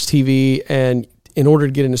into sports TV, and in order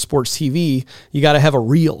to get into sports TV, you got to have a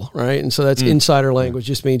reel, right? And so that's insider language.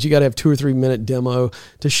 Just means you got to have 2 or 3 minute demo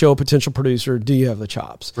to show a potential producer, do you have the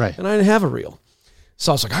chops? Right. And I didn't have a reel.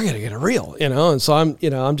 So I was like, I got to get a reel, And so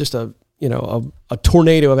I'm just a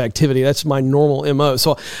tornado of activity. That's my normal MO.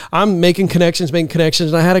 So I'm making connections.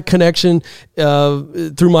 And I had a connection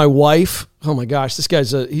through my wife. Oh my gosh, this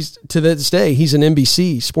guy's he's to this day, he's an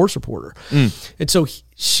NBC sports reporter. And so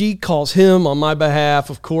she calls him on my behalf.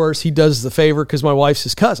 Of course, he does the favor because my wife's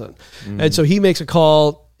his cousin. And so he makes a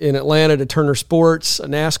call in Atlanta to Turner Sports, a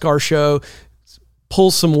NASCAR show,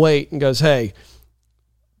 pulls some weight and goes, hey,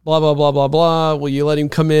 blah, blah, blah, blah, blah. Will you let him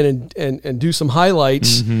come in and do some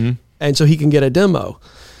highlights? And so he can get a demo.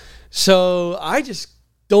 So I just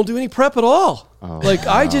don't do any prep at all.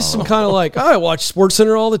 I just am kind of like, I watch Sports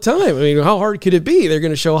Center all the time. I mean, how hard could it be? They're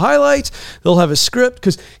going to show highlights. They'll have a script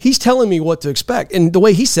because he's telling me what to expect. And the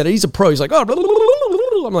way he said it, he's a pro. He's like, oh, blah, blah, blah,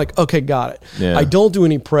 blah. I'm like, okay, got it. Yeah. I don't do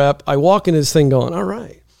any prep. I walk into this thing going, all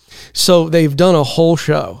right. So they've done a whole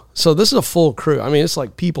show. So this is a full crew. I mean, it's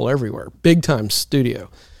like people everywhere, big time studio.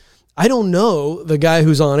 I don't know the guy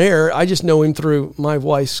who's on air. I just know him through my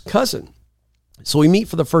wife's cousin. So we meet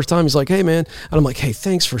for the first time. He's like, hey, man. And I'm like, hey,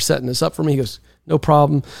 thanks for setting this up for me. He goes, no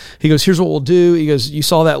problem. He goes, here's what we'll do. He goes, you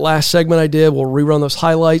saw that last segment I did. We'll rerun those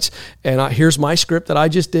highlights. And here's my script that I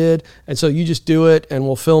just did. And so you just do it and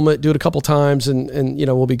we'll film it, do it a couple times and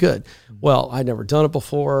we'll be good. Well, I'd never done it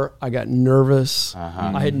before. I got nervous.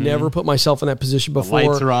 I had never put myself in that position before. The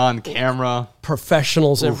lights are on, camera.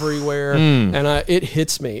 Professionals everywhere. And it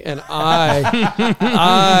hits me. And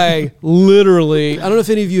I literally, I don't know if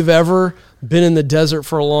any of you have ever been in the desert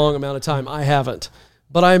for a long amount of time. I haven't.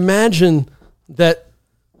 But I imagine that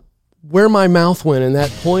where my mouth went in that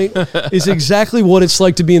point is exactly what it's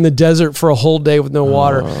like to be in the desert for a whole day with no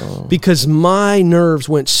water. Because my nerves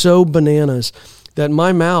went so bananas that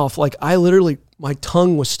my mouth, my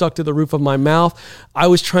tongue was stuck to the roof of my mouth. I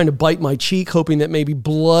was trying to bite my cheek, hoping that maybe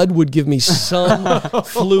blood would give me some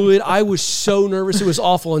fluid. I was so nervous. It was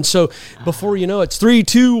awful. And so before you know it, it's 3,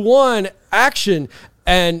 2, 1, action.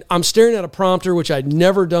 And I'm staring at a prompter, which I'd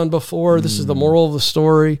never done before. This is the moral of the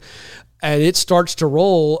story. And it starts to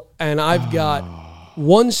roll, and I've got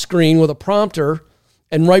one screen with a prompter,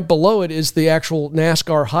 and right below it is the actual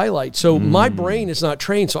NASCAR highlight. So my brain is not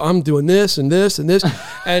trained, so I'm doing this and this and this.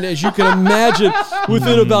 And as you can imagine,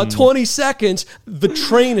 within about 20 seconds, the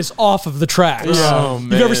train is off of the tracks. Oh,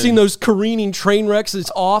 man. You've ever seen those careening train wrecks?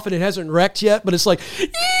 It's off and it hasn't wrecked yet, but it's like...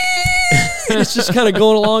 and it's just kind of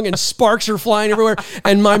going along and sparks are flying everywhere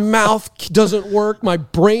and my mouth doesn't work. My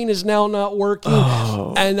brain is now not working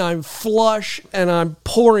and I'm flush and I'm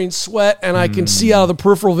pouring sweat and I can see out of the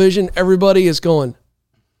peripheral vision. Everybody is going.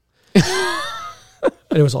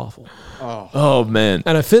 And it was awful. Oh, man.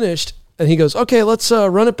 And I finished and he goes, okay, let's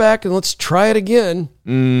run it back and let's try it again.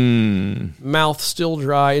 Mouth still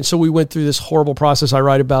dry. And so we went through this horrible process. I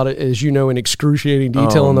write about it, as you know, in excruciating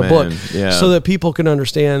detail in the book, so that people can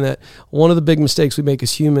understand that one of the big mistakes we make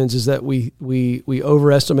as humans is that we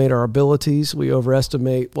overestimate our abilities. We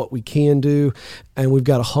overestimate what we can do, and we've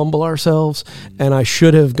got to humble ourselves. And I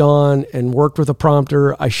should have gone and worked with a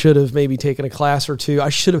prompter. I should have maybe taken a class or two.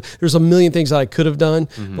 There's a million things that I could have done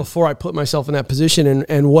before I put myself in that position.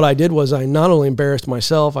 And what I did was I not only embarrassed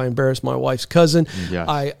myself, I embarrassed my wife's cousin. Yes.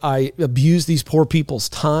 I abused these poor people's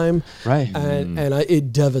time, right? And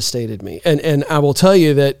it devastated me. And I will tell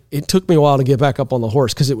you that it took me a while to get back up on the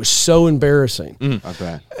horse because it was so embarrassing. I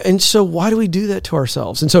bet. And so why do we do that to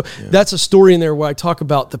ourselves? And so that's a story in there where I talk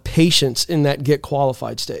about the patience in that get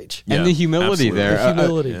qualified stage and the humility there. The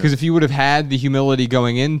humility, because if you would have had the humility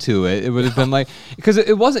going into it, it would have been because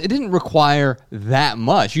it didn't require that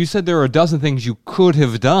much. You said there were a dozen things you could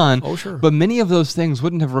have done. Oh, sure. But many of those things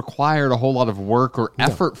wouldn't have required a whole lot of work or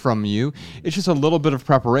effort from you. It's just a little bit of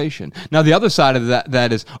preparation. Now, the other side of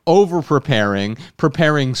that is over-preparing,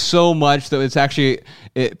 preparing so much that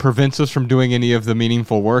it prevents us from doing any of the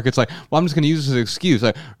meaningful work. It's like, well, I'm just going to use this as an excuse.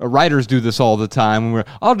 Like, writers do this all the time.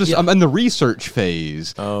 I'm in the research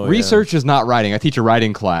phase. Research is not writing. I teach a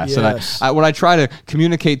writing class. Yes. And what I try to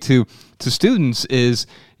communicate to students is,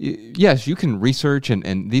 yes, you can research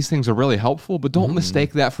and these things are really helpful, but don't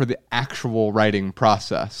mistake that for the actual writing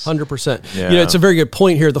process. 100%. Yeah. It's a very good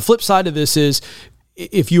point here. The flip side of this is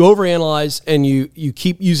if you overanalyze and you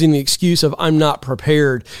keep using the excuse of I'm not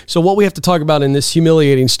prepared. So what we have to talk about in this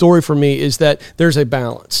humiliating story for me is that there's a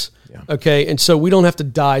balance. Yeah. Okay. And so we don't have to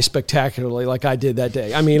die spectacularly like I did that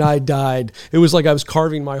day. I mean, I died. It was like I was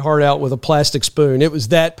carving my heart out with a plastic spoon. It was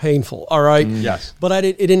that painful. All right. Yes. But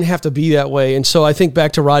it didn't have to be that way. And so I think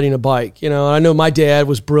back to riding a bike. I know my dad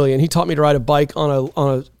was brilliant. He taught me to ride a bike on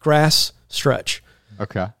a grass stretch.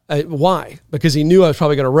 Okay. Why? Because he knew I was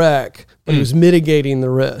probably going to wreck, but he was mitigating the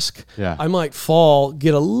risk. Yeah. I might fall,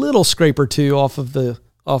 get a little scrape or two off of the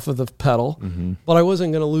pedal, but I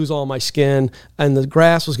wasn't going to lose all my skin, and the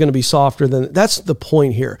grass was going to be softer than. That's the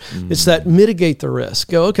point here. It's that mitigate the risk.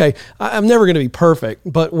 Go, okay, I'm never going to be perfect,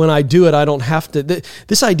 but when I do it, I don't have to.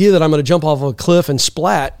 This idea that I'm going to jump off of a cliff and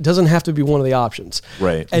splat doesn't have to be one of the options.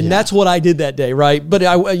 Right. And that's what I did that day, right? But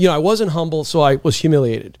I wasn't humble, so I was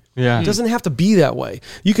humiliated. Yeah. It doesn't have to be that way.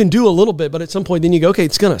 You can do a little bit, but at some point then you go, okay,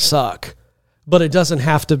 it's going to suck, but it doesn't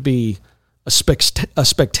have to be a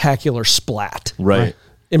spectacular splat. Right.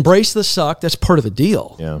 Embrace the suck. That's part of the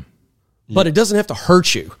deal. Yeah. But it doesn't have to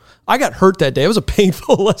hurt you. I got hurt that day. It was a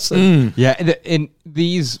painful lesson. Yeah, and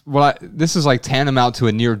this is like tantamount to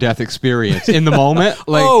a near-death experience in the moment.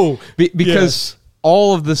 Like, because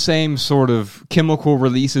all of the same sort of chemical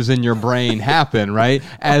releases in your brain happen, right?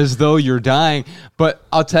 As though you're dying. But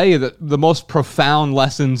I'll tell you that the most profound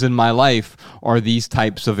lessons in my life are these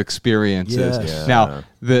types of experiences. Yes. Yeah. Now,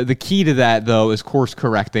 the key to that, though, is course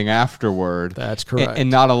correcting afterward. That's correct.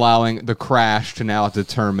 And not allowing the crash to now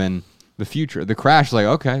determine the future. The crash is like,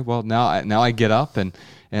 okay, well, now I get up and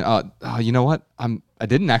you know what? I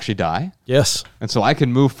didn't actually die. Yes. And so I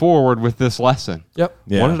can move forward with this lesson. Yep.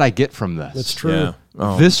 Yeah. What did I get from this? That's true. Yeah.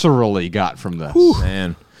 Oh, Viscerally got from this.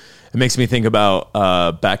 man. It makes me think about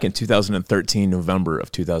back in 2013, November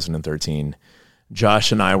of 2013,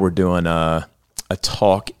 Josh and I were doing a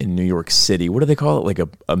talk in New York City. What do they call it? Like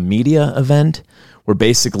a media event where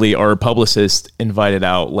basically our publicist invited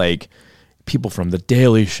out like people from The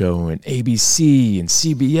Daily Show and ABC and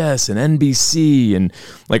CBS and NBC and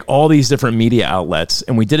like all these different media outlets.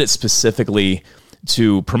 And we did it specifically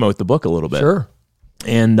to promote the book a little bit. Sure.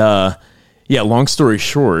 And long story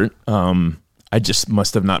short, I just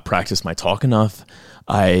must have not practiced my talk enough.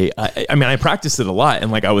 I mean, I practiced it a lot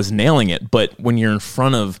and like I was nailing it. But when you're in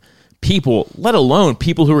front of people, let alone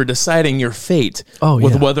people who are deciding your fate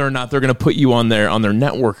with whether or not they're going to put you on their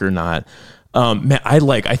network or not, man,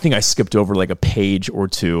 I think I skipped over like a page or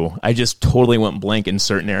two. I just totally went blank in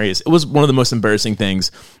certain areas. It was one of the most embarrassing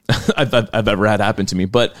things I've ever had happen to me.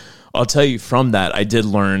 But I'll tell you from that, I did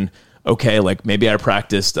learn, okay, like maybe I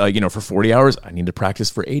practiced, for 40 hours. I need to practice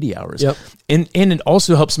for 80 hours. Yep. And it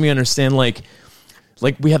also helps me understand like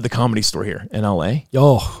we have the Comedy Store here in LA.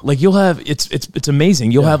 Oh, Like you'll have, it's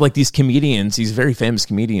amazing. You'll have like these comedians, these very famous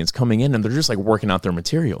comedians coming in and they're just like working out their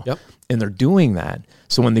material. Yep. And they're doing that.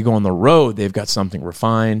 So when they go on the road, they've got something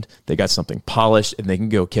refined, they got something polished, and they can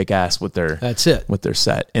go kick ass with their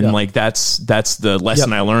set. And like that's the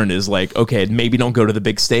lesson I learned is like, okay, maybe don't go to the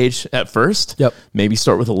big stage at first. Yep. Maybe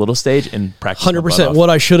start with a little stage and practice. 100%. What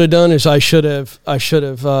I should have done is I should have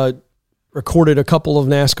recorded a couple of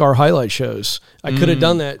NASCAR highlight shows. I could have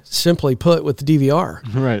done that, simply put, with the DVR.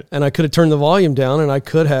 Right. And I could have turned the volume down and I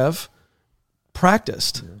could have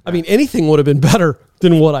practiced. I mean, anything would have been better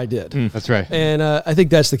than what I did. That's right. And I think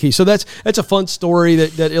that's the key. So that's a fun story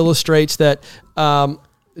that illustrates that,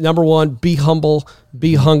 number one, be humble,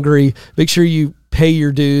 be hungry, make sure you pay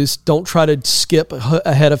your dues. Don't try to skip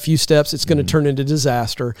ahead a few steps. It's going to turn into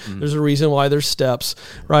disaster. There's a reason why there's steps,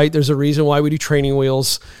 right? There's a reason why we do training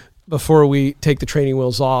wheels before we take the training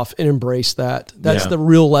wheels off, and embrace that. That's the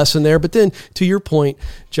real lesson there. But then to your point,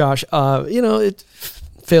 Josh,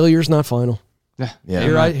 failure's not final.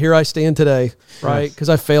 Yeah. Here I stand today, right? Because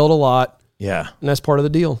I failed a lot. Yeah. And that's part of the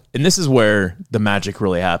deal. And this is where the magic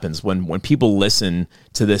really happens when people listen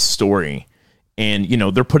to this story and,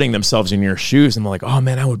 they're putting themselves in your shoes and they're like, oh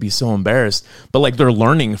man, I would be so embarrassed. But like they're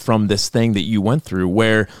learning from this thing that you went through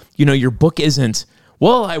where, your book isn't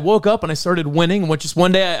Well, I woke up and I started winning. Just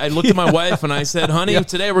one day I looked at my wife and I said, honey,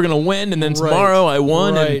 today we're going to win. And then tomorrow I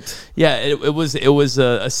won. Right. And it was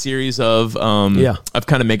a series of kind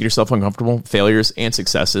of making yourself uncomfortable, failures and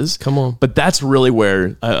successes. Come on. But that's really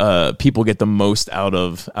where people get the most out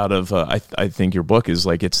of I think your book is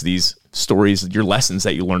like, it's these stories, your lessons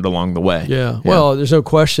that you learned along the way. Yeah. Well, there's no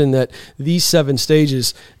question that these 7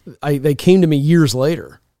 stages, they came to me years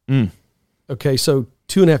later. Okay. So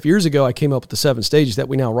 2.5 years ago, I came up with the 7 stages that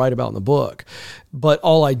we now write about in the book. But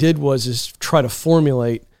all I did is try to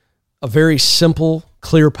formulate a very simple,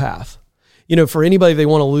 clear path. For anybody, if they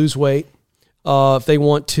want to lose weight, if they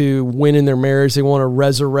want to win in their marriage, they want to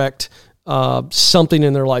resurrect something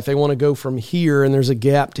in their life. They want to go from here and there's a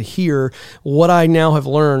gap to here. What I now have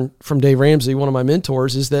learned from Dave Ramsey, one of my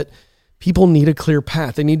mentors, is that people need a clear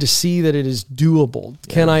path. They need to see that it is doable.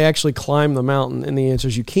 Yeah. Can I actually climb the mountain? And the answer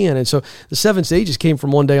is you can. And so the 7 stages came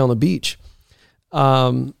from one day on the beach.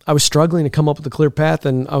 I was struggling to come up with a clear path,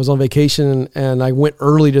 and I was on vacation, and I went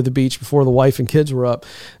early to the beach before the wife and kids were up,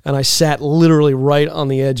 and I sat literally right on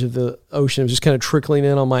the edge of the ocean. It was just kind of trickling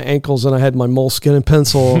in on my ankles, and I had my moleskin and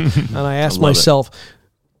pencil, and I asked myself,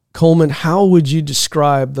 Coleman, how would you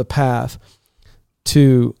describe the path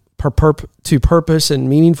to purpose and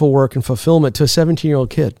meaningful work and fulfillment to a 17-year-old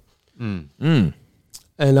kid?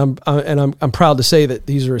 And I'm proud to say that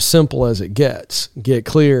these are as simple as it gets. Get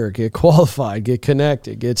clear, get qualified, get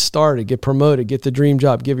connected, get started, get promoted, get the dream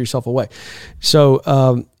job, give yourself away. So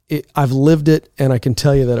I've lived it, and I can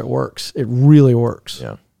tell you that it works. It really works.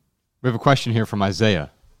 Yeah. We have a question here from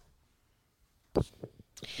Isaiah.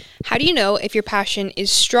 How do you know if your passion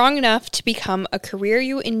is strong enough to become a career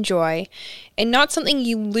you enjoy and not something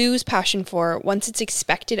you lose passion for once it's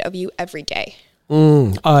expected of you every day?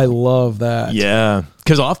 I love that. Yeah,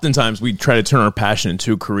 because oftentimes we try to turn our passion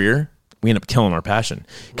into a career. We end up killing our passion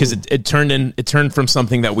because it turned from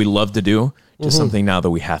something that we love to do to something now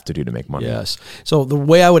that we have to do to make money. Yes. So the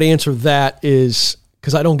way I would answer that is,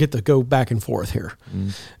 because I don't get to go back and forth here.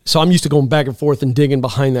 So I'm used to going back and forth and digging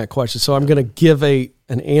behind that question. So I'm going to give an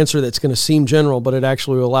answer that's going to seem general, but it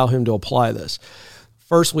actually will allow him to apply this.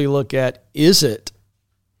 First, we look at, is it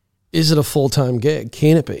a full-time gig?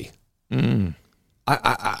 Can it be?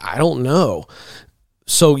 I don't know.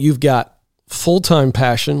 So you've got full-time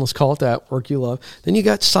passion, let's call it that, work you love. Then you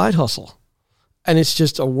got side hustle. And it's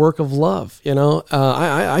just a work of love,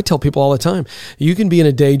 I tell people all the time, you can be in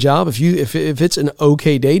a day job if it's an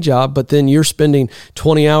okay day job, but then you're spending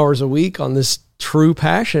 20 hours a week on this true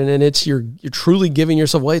passion, and you're truly giving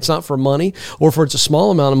yourself away. It's not for money, or if it's a small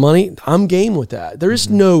amount of money, I'm game with that. There is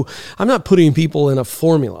I'm not putting people in a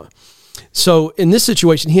formula. So in this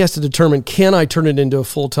situation, he has to determine, can I turn it into a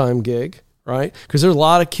full-time gig? Right? Because there's a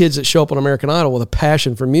lot of kids that show up on American Idol with a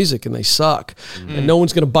passion for music and they suck. And no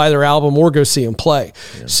one's going to buy their album or go see them play.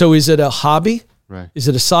 Yeah. So is it a hobby? Right. Is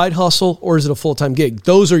it a side hustle, or is it a full-time gig?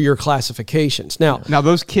 Those are your classifications. Now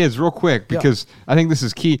those kids, real quick, because I think this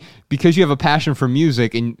is key, because you have a passion for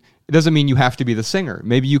music, and it doesn't mean you have to be the singer.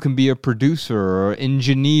 Maybe you can be a producer or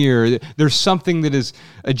engineer. There's something that is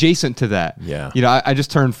adjacent to that. Yeah. I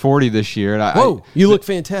just turned 40 this year. And you look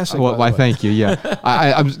fantastic. Well, why, thank you. Yeah.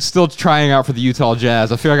 I'm still trying out for the Utah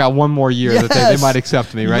Jazz. I feel I got one more year that they might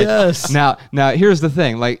accept me, right? Yes. Now, here's the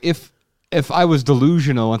thing. Like, if I was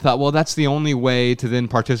delusional and thought, well, that's the only way to then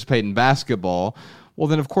participate in basketball, well,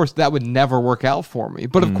 then, of course, that would never work out for me.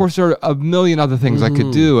 But, of course, there are a million other things I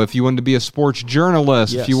could do. If you wanted to be a sports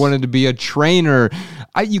journalist, if you wanted to be a trainer,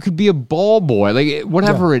 you could be a ball boy. Like,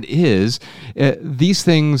 whatever it is, these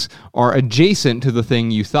things are adjacent to the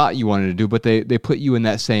thing you thought you wanted to do, but they put you in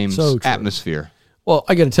that same atmosphere. Well,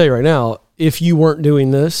 I got to tell you right now, if you weren't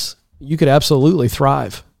doing this, you could absolutely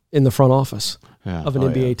thrive in the front office of an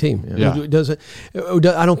NBA team. Yeah.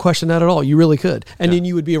 I don't question that at all. You really could. And then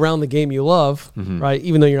you would be around the game you love, right?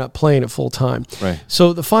 Even though you're not playing it full time. Right.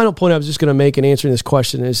 So the final point I was just going to make in answering this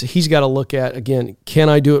question is, he's got to look at, again, can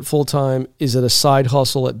I do it full time? Is it a side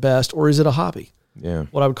hustle at best, or is it a hobby? Yeah.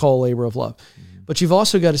 What I would call a labor of love. But you've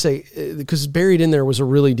also got to say, because buried in there was a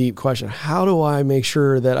really deep question, how do I make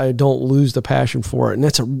sure that I don't lose the passion for it? And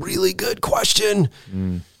that's a really good question.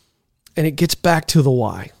 And it gets back to the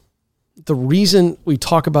why. The reason we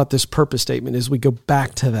talk about this purpose statement is we go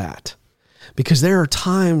back to that, because there are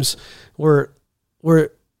times where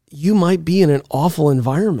you might be in an awful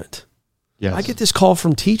environment. Yes. I get this call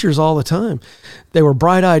from teachers all the time. They were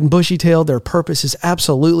bright-eyed and bushy-tailed. Their purpose is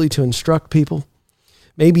absolutely to instruct people,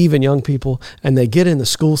 maybe even young people, and they get in the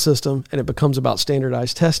school system and it becomes about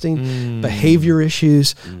standardized testing, behavior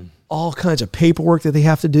issues, all kinds of paperwork that they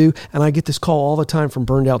have to do. And I get this call all the time from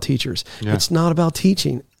burned out teachers. Yeah. It's not about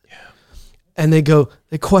teaching. And they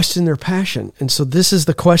question their passion. And so this is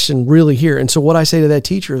the question really here. And so what I say to that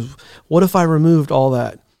teacher is, what if I removed all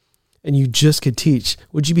that and you just could teach?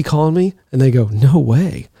 Would you be calling me? And they go, no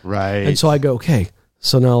way. Right. And so I go, okay,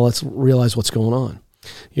 so now let's realize what's going on.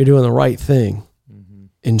 You're doing the right thing,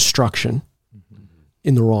 instruction,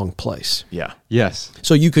 in the wrong place. Yeah. Yes.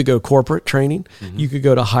 So you could go corporate training. You could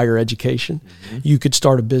go to higher education. You could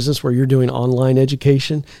start a business where you're doing online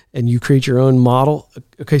education and you create your own model.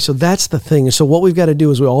 Okay, so that's the thing. And so what we've got to do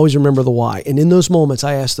is we always remember the why. And in those moments,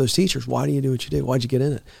 I ask those teachers, why do you do what you do? Why'd you get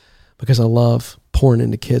in it? Because I love pouring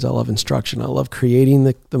into kids. I love instruction. I love creating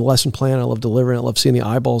the lesson plan. I love delivering. I love seeing the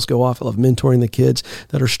eyeballs go off. I love mentoring the kids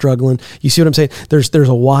that are struggling. You see what I'm saying? There's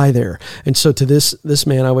a why there. And so to this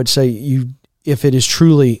man, I would say if it is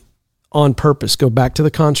truly on purpose, go back to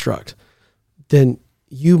the construct, then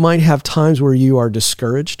you might have times where you are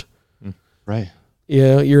discouraged. Right.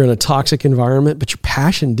 Yeah, you're in a toxic environment, but your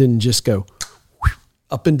passion didn't just go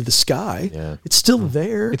up into the sky. Yeah. It's still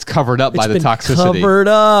there. It's covered up by the been toxicity. Covered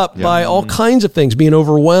up by all kinds of things, being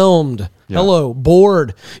overwhelmed. Yeah. Hello,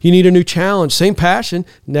 bored. You need a new challenge. Same passion,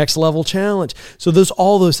 next level challenge. So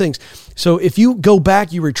all those things. So if you go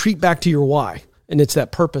back, you retreat back to your why. And it's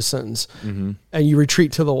that purpose sentence. And you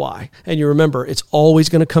retreat to the why. And you remember, it's always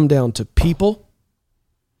going to come down to people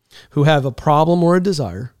who have a problem or a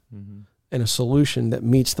desire and a solution that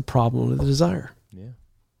meets the problem or the desire. Yeah.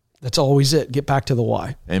 That's always it. Get back to the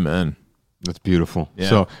why. Amen. That's beautiful. Yeah.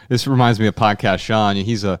 So this reminds me of podcast Sean.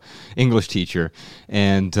 He's a English teacher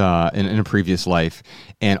and in a previous life,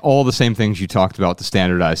 and all the same things you talked about, the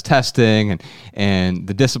standardized testing and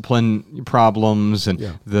the discipline problems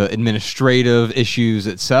and the administrative issues,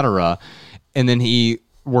 etc. And then he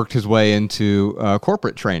worked his way into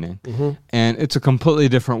corporate training, and it's a completely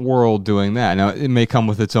different world doing that. Now, it may come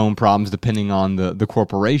with its own problems depending on the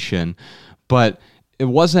corporation, but it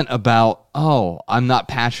wasn't about, I'm not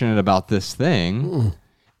passionate about this thing.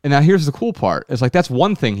 And now here's the cool part. It's like, that's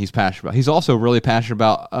one thing he's passionate about. He's also really passionate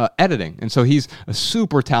about editing. And so he's a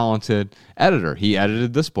super talented editor. He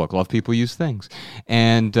edited this book, Love People Use Things.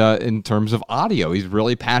 And in terms of audio, he's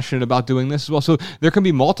really passionate about doing this as well. So there can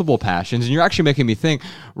be multiple passions. And you're actually making me think,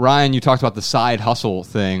 Ryan, you talked about the side hustle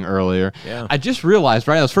thing earlier. Yeah. I just realized,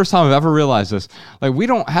 right, that's the first time I've ever realized this. Like, we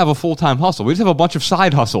don't have a full-time hustle. We just have a bunch of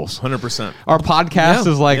side hustles. 100%. Our podcast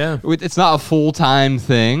is like, it's not a full-time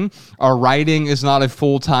thing. Our writing is not a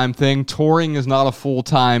full-time thing. Touring is not a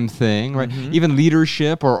full-time thing, right? Even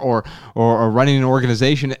leadership or running an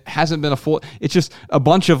organization, it hasn't been a full, it's just a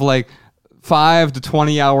bunch of like 5 to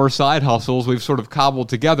 20 hour side hustles we've sort of cobbled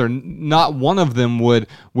together. Not one of them would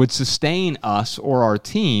sustain us or our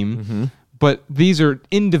team. But these are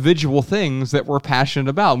individual things that we're passionate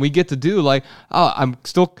about. And we get to do like, I'm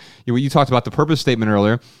still, you talked about the purpose statement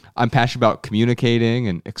earlier. I'm passionate about communicating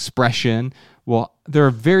and expression. Well, there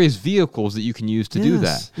are various vehicles that you can use to do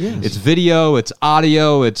that. Yes. It's video, it's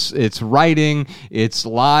audio, it's writing, it's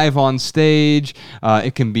live on stage.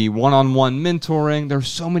 It can be one-on-one mentoring. There's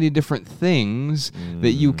so many different things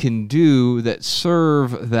that you can do that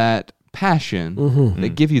serve that passion, that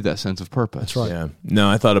give you that sense of purpose. That's right. Yeah. No,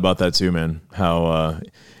 I thought about that too, man. How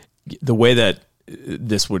the way that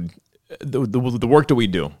this would, the work that we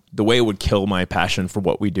do, the way it would kill my passion for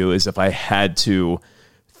what we do is if I had to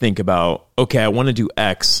think about, okay, I want to do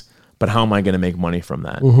X, but how am I going to make money from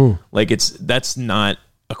that? Like that's not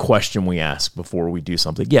a question we ask before we do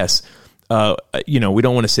something. Yes. We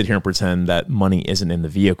don't want to sit here and pretend that money isn't in the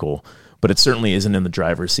vehicle, but it certainly isn't in the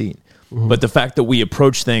driver's seat. But the fact that we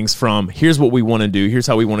approach things from, here's what we want to do, here's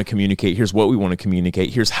how we want to communicate, here's what we want to communicate,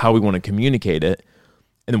 here's how we want to communicate it,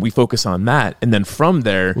 and then we focus on that. And then from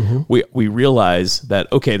there, we realize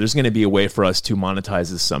that, okay, there's going to be a way for us to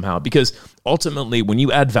monetize this somehow. Because ultimately, when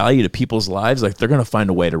you add value to people's lives, like they're going to find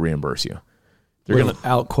a way to reimburse you. They're going to,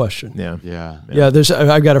 without question. Yeah.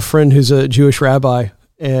 I've got a friend who's a Jewish rabbi,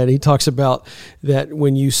 and he talks about that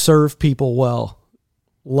when you serve people well,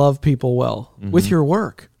 love people well with your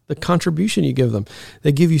work, the contribution you give them,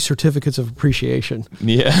 they give you certificates of appreciation.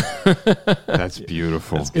 Yeah. That's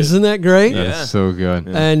beautiful. Isn't that great? That's so good.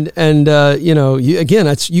 And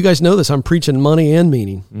you guys know this. I'm preaching money and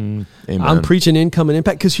meaning. Amen. I'm preaching income and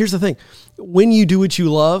impact. Because here's the thing. When you do what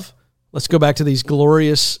you love, let's go back to these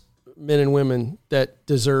glorious men and women that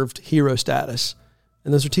deserved hero status.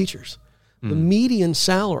 And those are teachers. The median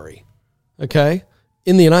salary, okay,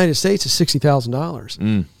 in the United States is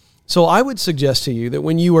 $60,000. So I would suggest to you that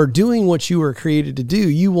when you are doing what you were created to do,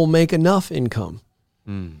 you will make enough income.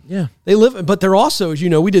 Yeah. They live, but they're also, as you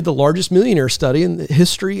know, we did the largest millionaire study in the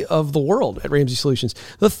history of the world at Ramsey Solutions.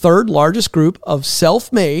 The third largest group of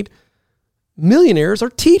self-made millionaires are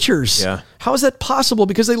teachers. Yeah. How is that possible?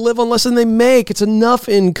 Because they live on less than they make. It's enough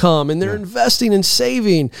income, and they're investing and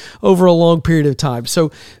saving over a long period of time.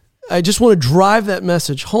 So I just want to drive that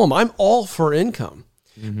message home. I'm all for income,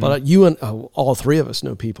 but you and all three of us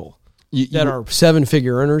know people that are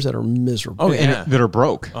 7-figure earners that are miserable. Oh, and that are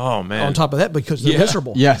broke. Oh, man. On top of that, because they're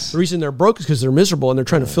miserable. Yes. The reason they're broke is because they're miserable and they're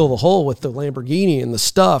trying to fill the hole with the Lamborghini and the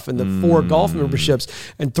stuff and the 4 golf memberships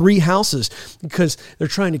and 3 houses because they're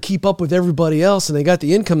trying to keep up with everybody else, and they got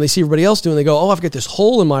the income they see everybody else doing. They go, oh, I've got this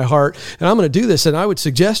hole in my heart and I'm going to do this. And I would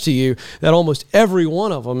suggest to you that almost every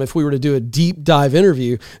one of them, if we were to do a deep dive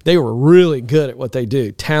interview, they were really good at what they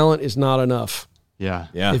do. Talent is not enough. Yeah.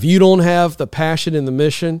 If you don't have the passion and the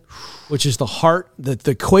mission, which is the heart, the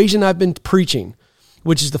equation I've been preaching,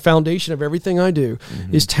 which is the foundation of everything I do,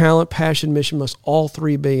 is talent, passion, mission must all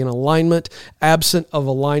 3 be in alignment. Absent of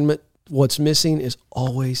alignment, what's missing is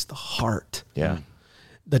always the heart. Yeah.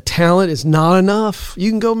 The talent is not enough.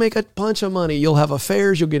 You can go make a bunch of money. You'll have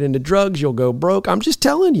affairs. You'll get into drugs. You'll go broke. I'm just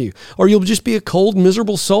telling you. Or you'll just be a cold,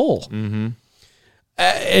 miserable soul.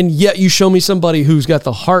 And yet you show me somebody who's got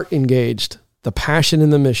the heart engaged, the passion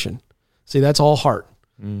and the mission. See, that's all heart.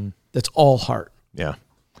 That's all heart. Yeah.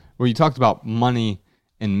 Well, you talked about money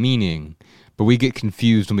and meaning, but we get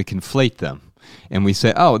confused when we conflate them. And we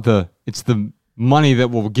say, oh, it's the money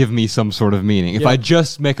that will give me some sort of meaning. If I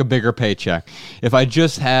just make a bigger paycheck, if I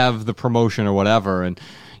just have the promotion or whatever. And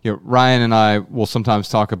Ryan and I will sometimes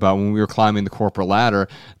talk about when we were climbing the corporate ladder,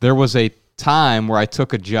 there was a time where I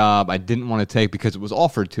took a job I didn't want to take because it was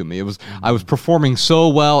offered to me. I was performing so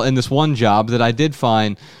well in this one job that I did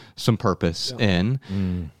find some purpose in.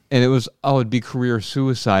 And it was, it'd be career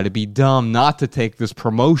suicide. It'd be dumb not to take this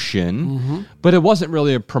promotion. But it wasn't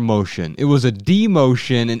really a promotion. It was a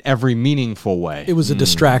demotion in every meaningful way. It was a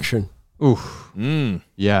distraction. Oof.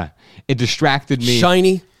 Yeah. It distracted me.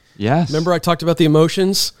 Shiny. Yes. Remember I talked about the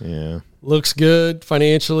emotions? Yeah. Looks good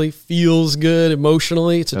financially, feels good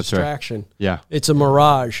emotionally. It's a distraction. Right. Yeah. It's a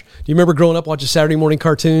mirage. Do you remember growing up watching Saturday morning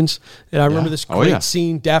cartoons? And I remember this great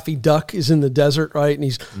scene. Daffy Duck is in the desert, right? And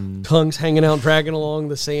he's tongues hanging out, dragging along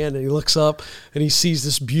the sand. And he looks up and he sees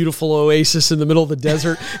this beautiful oasis in the middle of the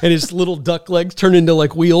desert. And his little duck legs turn into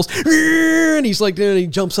like wheels. And he's like, and he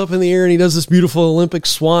jumps up in the air and he does this beautiful Olympic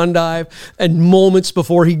swan dive. And moments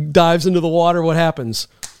before he dives into the water, what happens?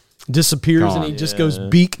 Disappears and he just goes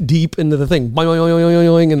beak deep into the thing, boing, boing, boing,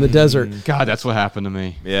 boing, boing, in the desert. God, that's what happened to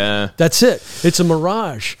me. Yeah. That's it. It's a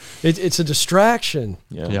mirage. It's a distraction.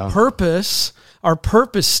 Yeah. Purpose, our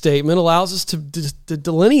purpose statement allows us to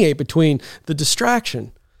delineate between the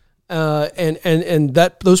distraction and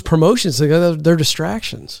that those promotions, they're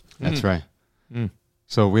distractions. That's right.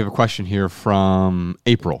 So we have a question here from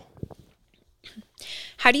April.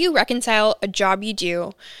 How do you reconcile a job you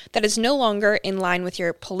do that is no longer in line with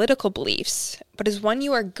your political beliefs, but is one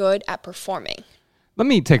you are good at performing? Let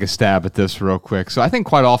me take a stab at this real quick. So I think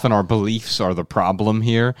quite often our beliefs are the problem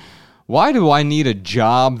here. Why do I need a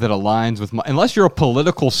job that aligns with my... Unless you're a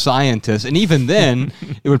political scientist, and even then,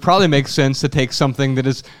 it would probably make sense to take something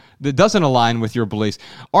that doesn't align with your beliefs.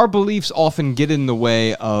 Our beliefs often get in the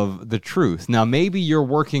way of the truth. Now, maybe you're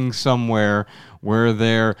working somewhere where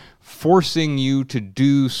they're forcing you to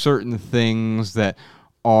do certain things that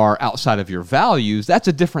are outside of your values. That's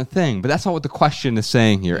a different thing, but that's not what the question is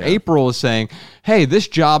saying here. April is saying, hey, this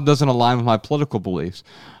job doesn't align with my political beliefs.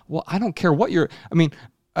 Well, I don't care what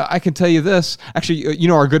I can tell you this. Actually,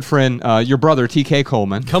 our good friend, your brother, TK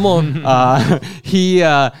Coleman. Come on.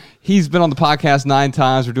 He's been on the podcast 9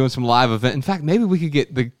 times. We're doing some live event. In fact, maybe we could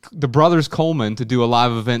get the brothers Coleman to do a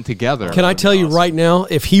live event together. Can I tell you right now,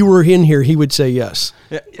 if he were in here, he would say yes.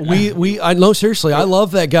 I know, seriously. I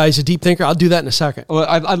love that guy. He's a deep thinker. I'll do that in a second. Well,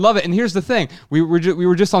 I love it. And here's the thing. We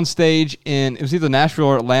were just on stage it was either Nashville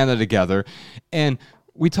or Atlanta together. And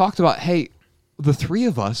we talked about, hey, the 3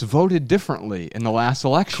 of us voted differently in the last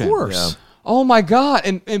election. Of course. Yeah. Oh my God.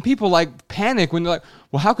 And people like panic when they're like,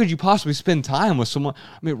 well, how could you possibly spend time with someone?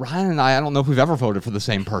 I mean, Ryan and I don't know if we've ever voted for the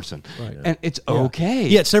same person. Right. And it's okay.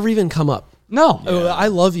 Yeah, it's never even come up. No. I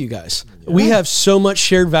love you guys. We have so much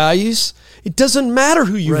shared values. It doesn't matter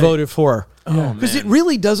who you voted for. Because it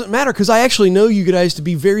really doesn't matter, because I actually know you guys to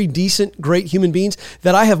be very decent, great human beings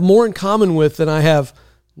that I have more in common with than I have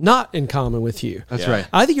not in common with you. That's right.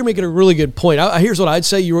 I think you're making a really good point. Here's what I'd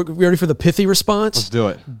say. You ready for the pithy response? Let's do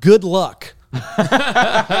it. Good luck.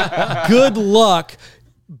 Good luck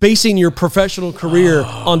basing your professional career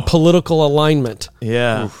on political alignment.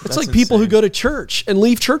 Yeah. It's like people who go to church and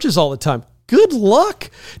leave churches all the time. Good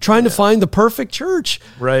luck trying to find the perfect church.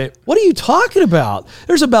 Right. What are you talking about?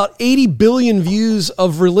 There's about 80 billion views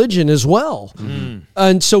of religion as well.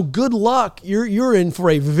 And so good luck. You're in for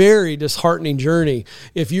a very disheartening journey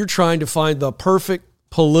if you're trying to find the perfect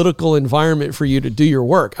political environment for you to do your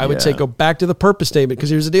work. I would say go back to the purpose statement, because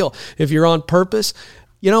here's the deal. If you're on purpose,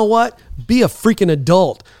 you know what? Be a freaking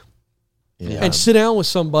adult. And sit down with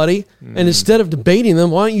somebody, and instead of debating them,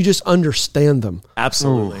 why don't you just understand them?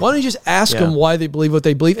 Absolutely. Why don't you just ask them why they believe what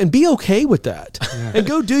they believe, and be okay with that, and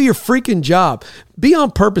go do your freaking job. Be on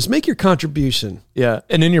purpose. Make your contribution. Yeah.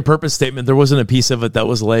 And in your purpose statement, there wasn't a piece of it that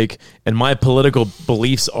was like, and my political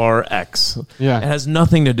beliefs are X. Yeah. It has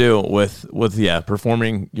nothing to do with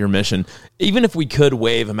performing your mission. Even if we could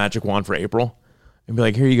wave a magic wand for April and be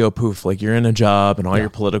like, here you go, poof, like you're in a job and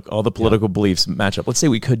all the political beliefs match up. Let's say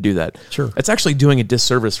we could do that. Sure. It's actually doing a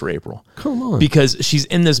disservice for April. Come on. Because she's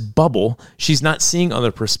in this bubble. She's not seeing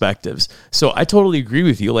other perspectives. So I totally agree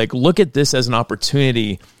with you. Like, look at this as an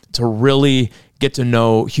opportunity to really get to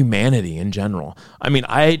know humanity in general. I mean,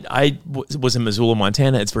 I was in Missoula,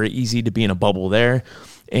 Montana. It's very easy to be in a bubble there.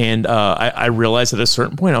 And I realized at a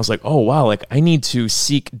certain point, I was like, oh, wow, like I need to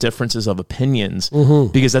seek differences of opinions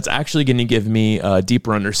because that's actually going to give me a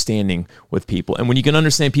deeper understanding with people. And when you can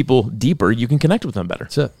understand people deeper, you can connect with them better.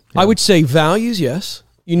 That's it. I would say values, yes.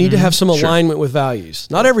 You need to have some alignment with values.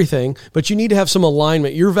 Not everything, but you need to have some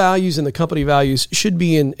alignment. Your values and the company values should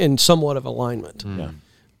be in somewhat of alignment.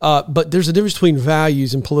 But there's a difference between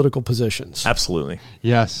values and political positions. Absolutely.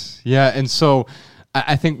 Yes. Yeah. And so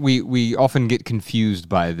I think we often get confused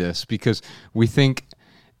by this because we think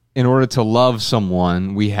in order to love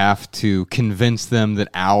someone, we have to convince them that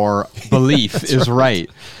our belief is right.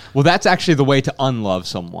 Well, that's actually the way to unlove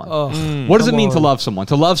someone. What does it mean to love someone?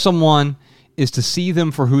 To love someone is to see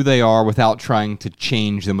them for who they are without trying to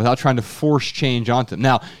change them, without trying to force change onto them.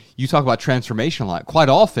 Now, you talk about transformation a lot. Quite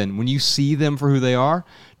often, when you see them for who they are,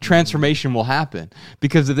 transformation will happen.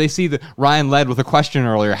 Because if they see that Ryan led with a question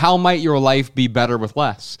earlier, how might your life be better with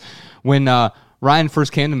less? When Ryan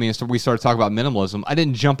first came to me and we started talking about minimalism, I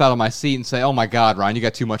didn't jump out of my seat and say, oh my God, Ryan, you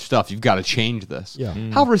got too much stuff. You've got to change this. Yeah.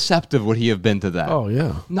 How receptive would he have been to that? Oh,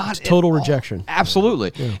 yeah. Not It's total at all. rejection.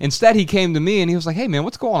 Absolutely. Yeah. Instead, he came to me and he was like, hey, man,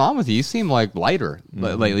 what's going on with you? You seem like lighter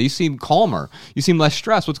lately. You seem calmer. You seem less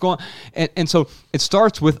stressed. What's going on? And so it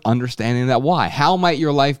starts with understanding that why. How might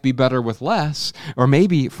your life be better with less? Or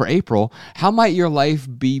maybe for April, how might your life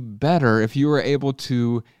be better if you were able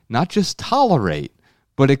to not just tolerate,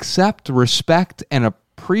 but accept, respect, and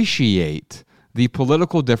appreciate the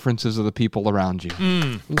political differences of the people around you?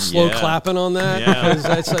 Slow clapping on that. Yeah.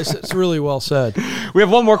 That's really well said. We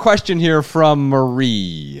have one more question here from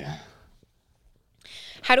Marie.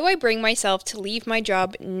 How do I bring myself to leave my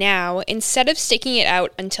job now instead of sticking it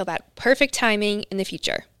out until that perfect timing in the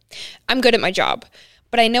future? I'm good at my job,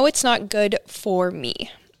 but I know it's not good for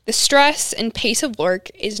me. The stress and pace of work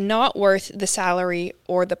is not worth the salary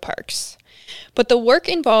or the perks. But the work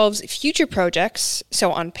involves future projects,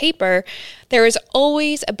 so on paper, there is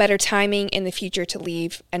always a better timing in the future to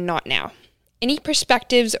leave and not now. Any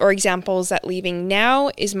perspectives or examples that leaving now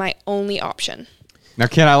is my only option? Now,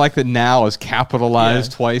 Ken, I like that now is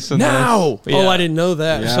capitalized twice in Now! this. Oh, I didn't know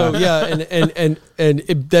that. Yeah. So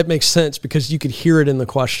that makes sense because you could hear it in the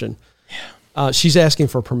question. She's asking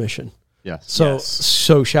for permission. Yes.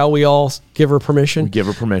 So shall we all give her permission? We give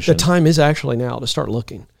her permission. The time is actually now to start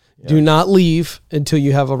looking. Yeah. Do not leave until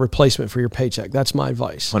you have a replacement for your paycheck. That's my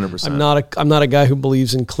advice. 100%. I'm not a guy who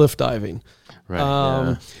believes in cliff diving.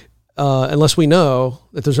 Right. Unless we know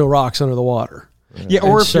that there's no rocks under the water. Yeah,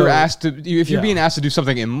 or if you're being asked to do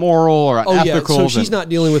something immoral or unethical. So she's not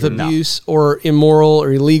dealing with abuse or immoral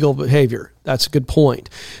or illegal behavior. That's a good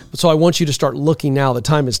point. So I want you to start looking now. The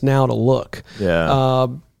time is now to look. Yeah.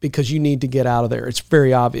 Because you need to get out of there. It's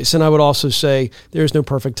very obvious. And I would also say there's no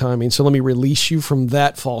perfect timing. So let me release you from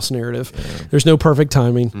that false narrative. Yeah. There's no perfect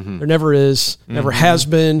timing. Mm-hmm. There never is, never has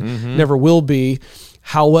been, never will be.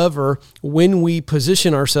 However, when we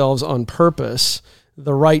position ourselves on purpose,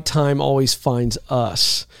 the right time always finds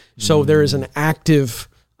us. So there is an active,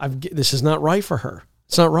 this is not right for her.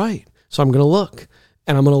 It's not right. So I'm going to look.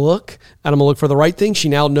 And I'm going to look, and I'm going to look for the right thing. She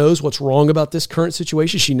now knows what's wrong about this current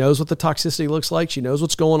situation. She knows what the toxicity looks like. She knows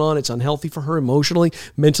what's going on. It's unhealthy for her emotionally,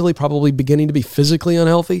 mentally, probably beginning to be physically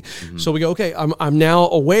unhealthy. Mm-hmm. So we go, okay, I'm now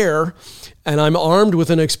aware, and I'm armed with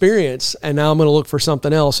an experience, and now I'm going to look for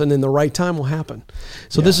something else, and then the right time will happen.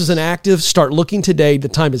 So This is an active, start looking today. The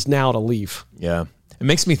time is now to leave. Yeah. It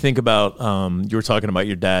makes me think about, you were talking about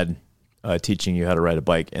your dad teaching you how to ride a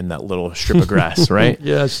bike in that little strip of grass, right?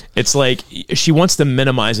 Yes. It's like she wants to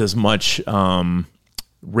minimize as much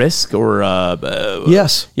risk or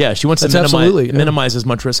Yes. yeah, she wants That's to absolutely, yeah. minimize as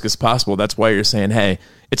much risk as possible. That's why you're saying, hey,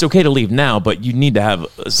 it's okay to leave now, but you need to have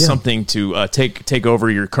something to take over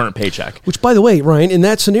your current paycheck. Which, by the way, Ryan, in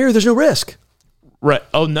that scenario, there's no risk. Right.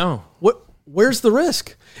 Oh no. Where's the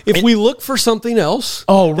risk? If we look for something else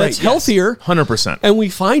that's healthier, 100%. and we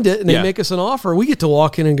find it and they make us an offer, we get to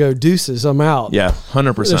walk in and go, deuces, I'm out. Yeah,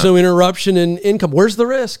 100%. There's no interruption in income. Where's the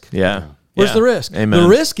risk? Yeah. Where's the risk? Amen. The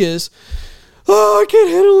risk is, I can't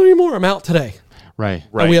handle it anymore. I'm out today. Right.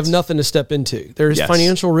 And we have nothing to step into. There's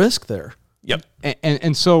financial risk there. Yep.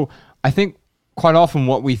 And so I think quite often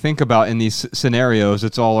what we think about in these scenarios,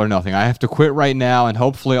 it's all or nothing. I have to quit right now and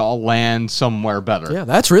hopefully I'll land somewhere better. Yeah,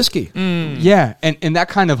 that's risky. Yeah, and that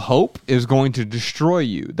kind of hope is going to destroy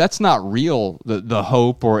you. That's not real, the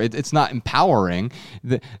hope, or it's not empowering.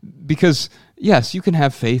 Because, yes, you can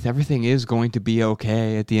have faith. Everything is going to be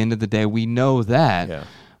okay at the end of the day. We know that. Yeah.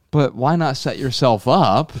 But why not set yourself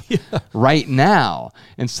up right now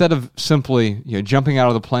instead of simply jumping out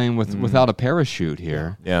of the plane without a parachute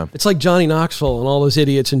here? Yeah. It's like Johnny Knoxville and all those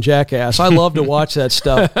idiots in Jackass. I love to watch that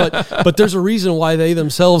stuff, but there's a reason why they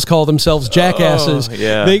themselves call themselves jackasses.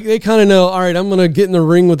 They kind of know, all right, I'm going to get in the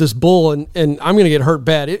ring with this bull and I'm going to get hurt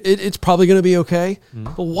bad. It's probably going to be okay.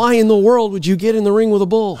 But why in the world would you get in the ring with a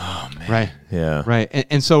bull? Oh, man. Right. Yeah. Right.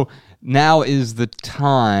 And so now is the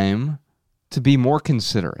time to be more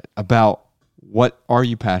considerate about what are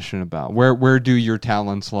you passionate about? Where do your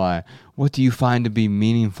talents lie? What do you find to be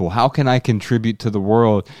meaningful? How can I contribute to the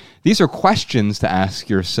world? These are questions to ask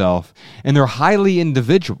yourself, and they're highly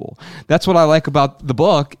individual. That's what I like about the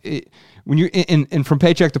book. When you're in From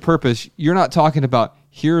Paycheck to Purpose, you're not talking about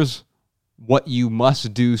here's what you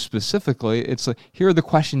must do specifically. It's like, here are the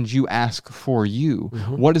questions you ask for you.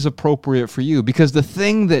 What is appropriate for you? Because the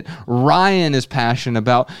thing that Ryan is passionate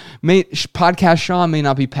about, Podcast Sean may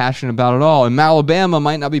not be passionate about at all, and Malabama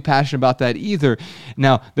might not be passionate about that either.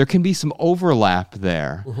 Now, there can be some overlap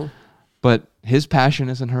there, but his passion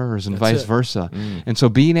isn't hers, and vice versa. And so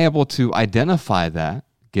being able to identify that,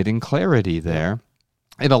 getting clarity there,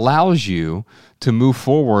 it allows you to move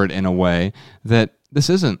forward in a way that this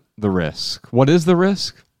isn't the risk. What is the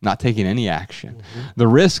risk? Not taking any action. The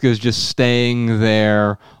risk is just staying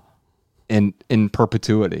there in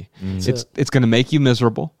perpetuity. It's going to make you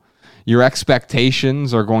miserable. Your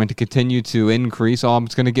expectations are going to continue to increase. Oh,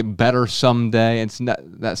 it's going to get better someday.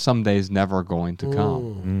 That someday is never going to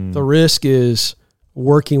come. The risk is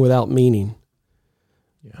working without meaning.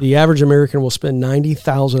 Yeah. The average American will spend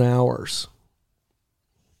 90,000 hours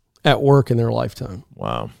at work in their lifetime.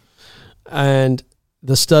 Wow. And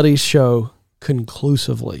the studies show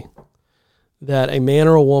conclusively that a man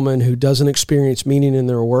or a woman who doesn't experience meaning in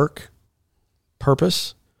their work,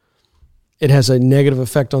 purpose, it has a negative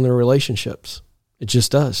effect on their relationships. It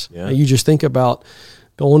just does. Yeah. You just think about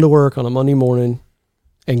going to work on a Monday morning,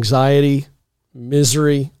 anxiety,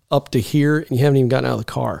 misery up to here, and you haven't even gotten out of the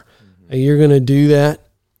car. And you're going to do that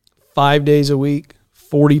 5 days a week,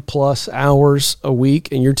 40 plus hours a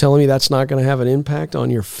week, and you're telling me that's not going to have an impact on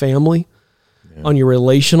your family, on your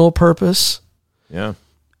relational purpose. Yeah.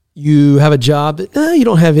 You have a job that you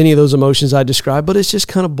don't have any of those emotions I described, but it's just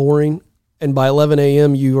kind of boring. And by 11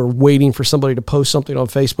 a.m., you are waiting for somebody to post something on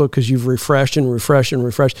Facebook because you've refreshed and refreshed and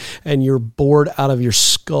refreshed, and you're bored out of your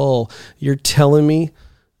skull. You're telling me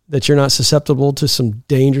that you're not susceptible to some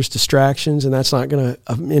dangerous distractions, and that's not going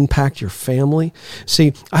to impact your family.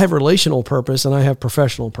 See, I have relational purpose and I have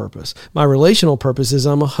professional purpose. My relational purpose is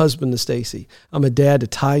I'm a husband to Stacy. I'm a dad to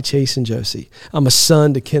Ty, Chase, and Josie. I'm a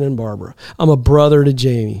son to Ken and Barbara. I'm a brother to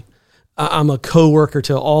Jamie. I'm a coworker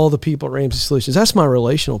to all the people at Ramsey Solutions. That's my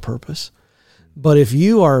relational purpose. But if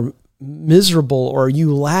you are miserable or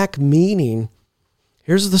you lack meaning,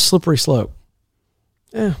 here's the slippery slope.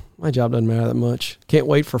 My job doesn't matter that much. Can't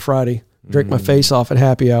wait for Friday. Drink my face off at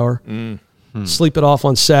happy hour. Sleep it off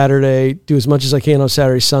on Saturday. Do as much as I can on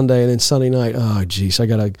Saturday, Sunday, and then Sunday night. Oh, geez, I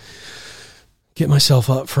got to get myself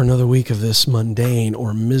up for another week of this mundane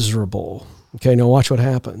or miserable. Okay, now watch what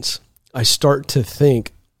happens. I start to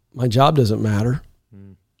think my job doesn't matter.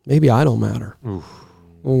 Maybe I don't matter.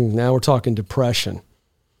 Now we're talking depression.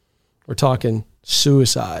 We're talking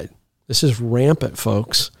suicide. This is rampant,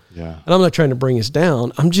 folks. Yeah. And I'm not trying to bring us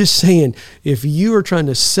down. I'm just saying, if you are trying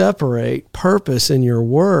to separate purpose in your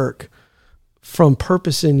work from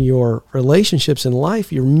purpose in your relationships in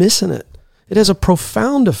life, you're missing it. It has a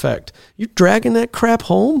profound effect. You're dragging that crap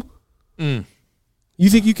home? You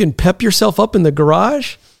think you can pep yourself up in the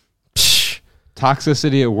garage? Psh.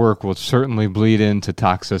 Toxicity at work will certainly bleed into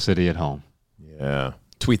toxicity at home. Yeah.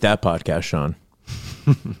 Tweet that podcast, Sean.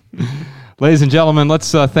 Ladies and gentlemen,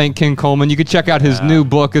 let's thank Ken Coleman. You can check out his new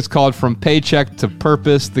book. It's called From Paycheck to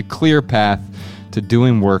Purpose, The Clear Path to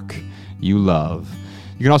Doing Work You Love.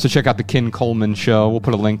 You can also check out the Ken Coleman Show. We'll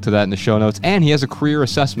put a link to that in the show notes. And he has a career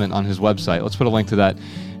assessment on his website. Let's put a link to that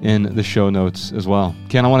in the show notes as well.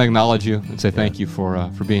 Ken, I want to acknowledge you and say thank you for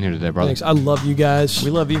being here today, brother. Thanks. I love you guys. We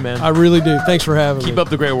love you, man. I really do. Thanks for having me. Keep up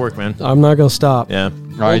the great work, man. I'm not going to stop. Yeah.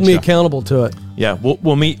 Hold me accountable to it. Yeah,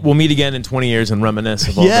 we'll meet again in 20 years and reminisce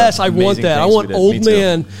of all Yes, the I want amazing that. I things want we did. old Me too.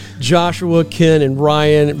 man Joshua, Ken, and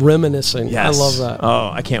Ryan reminiscing. Yes. I love that. Oh,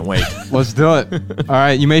 I can't wait. Let's do it. All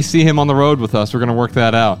right, you may see him on the road with us. We're going to work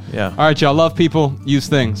that out. Yeah. All right, y'all. Love people. Use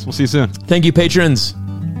things. We'll see you soon. Thank you, patrons.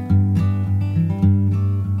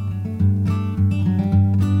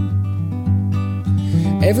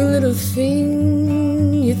 Every little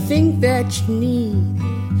thing you think that you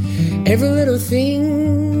need, every little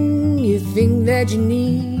thing you think that you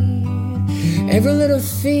need, every little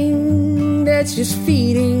thing that's just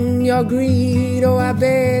feeding your greed. Oh, I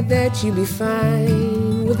bet that you'd be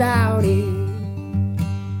fine without it.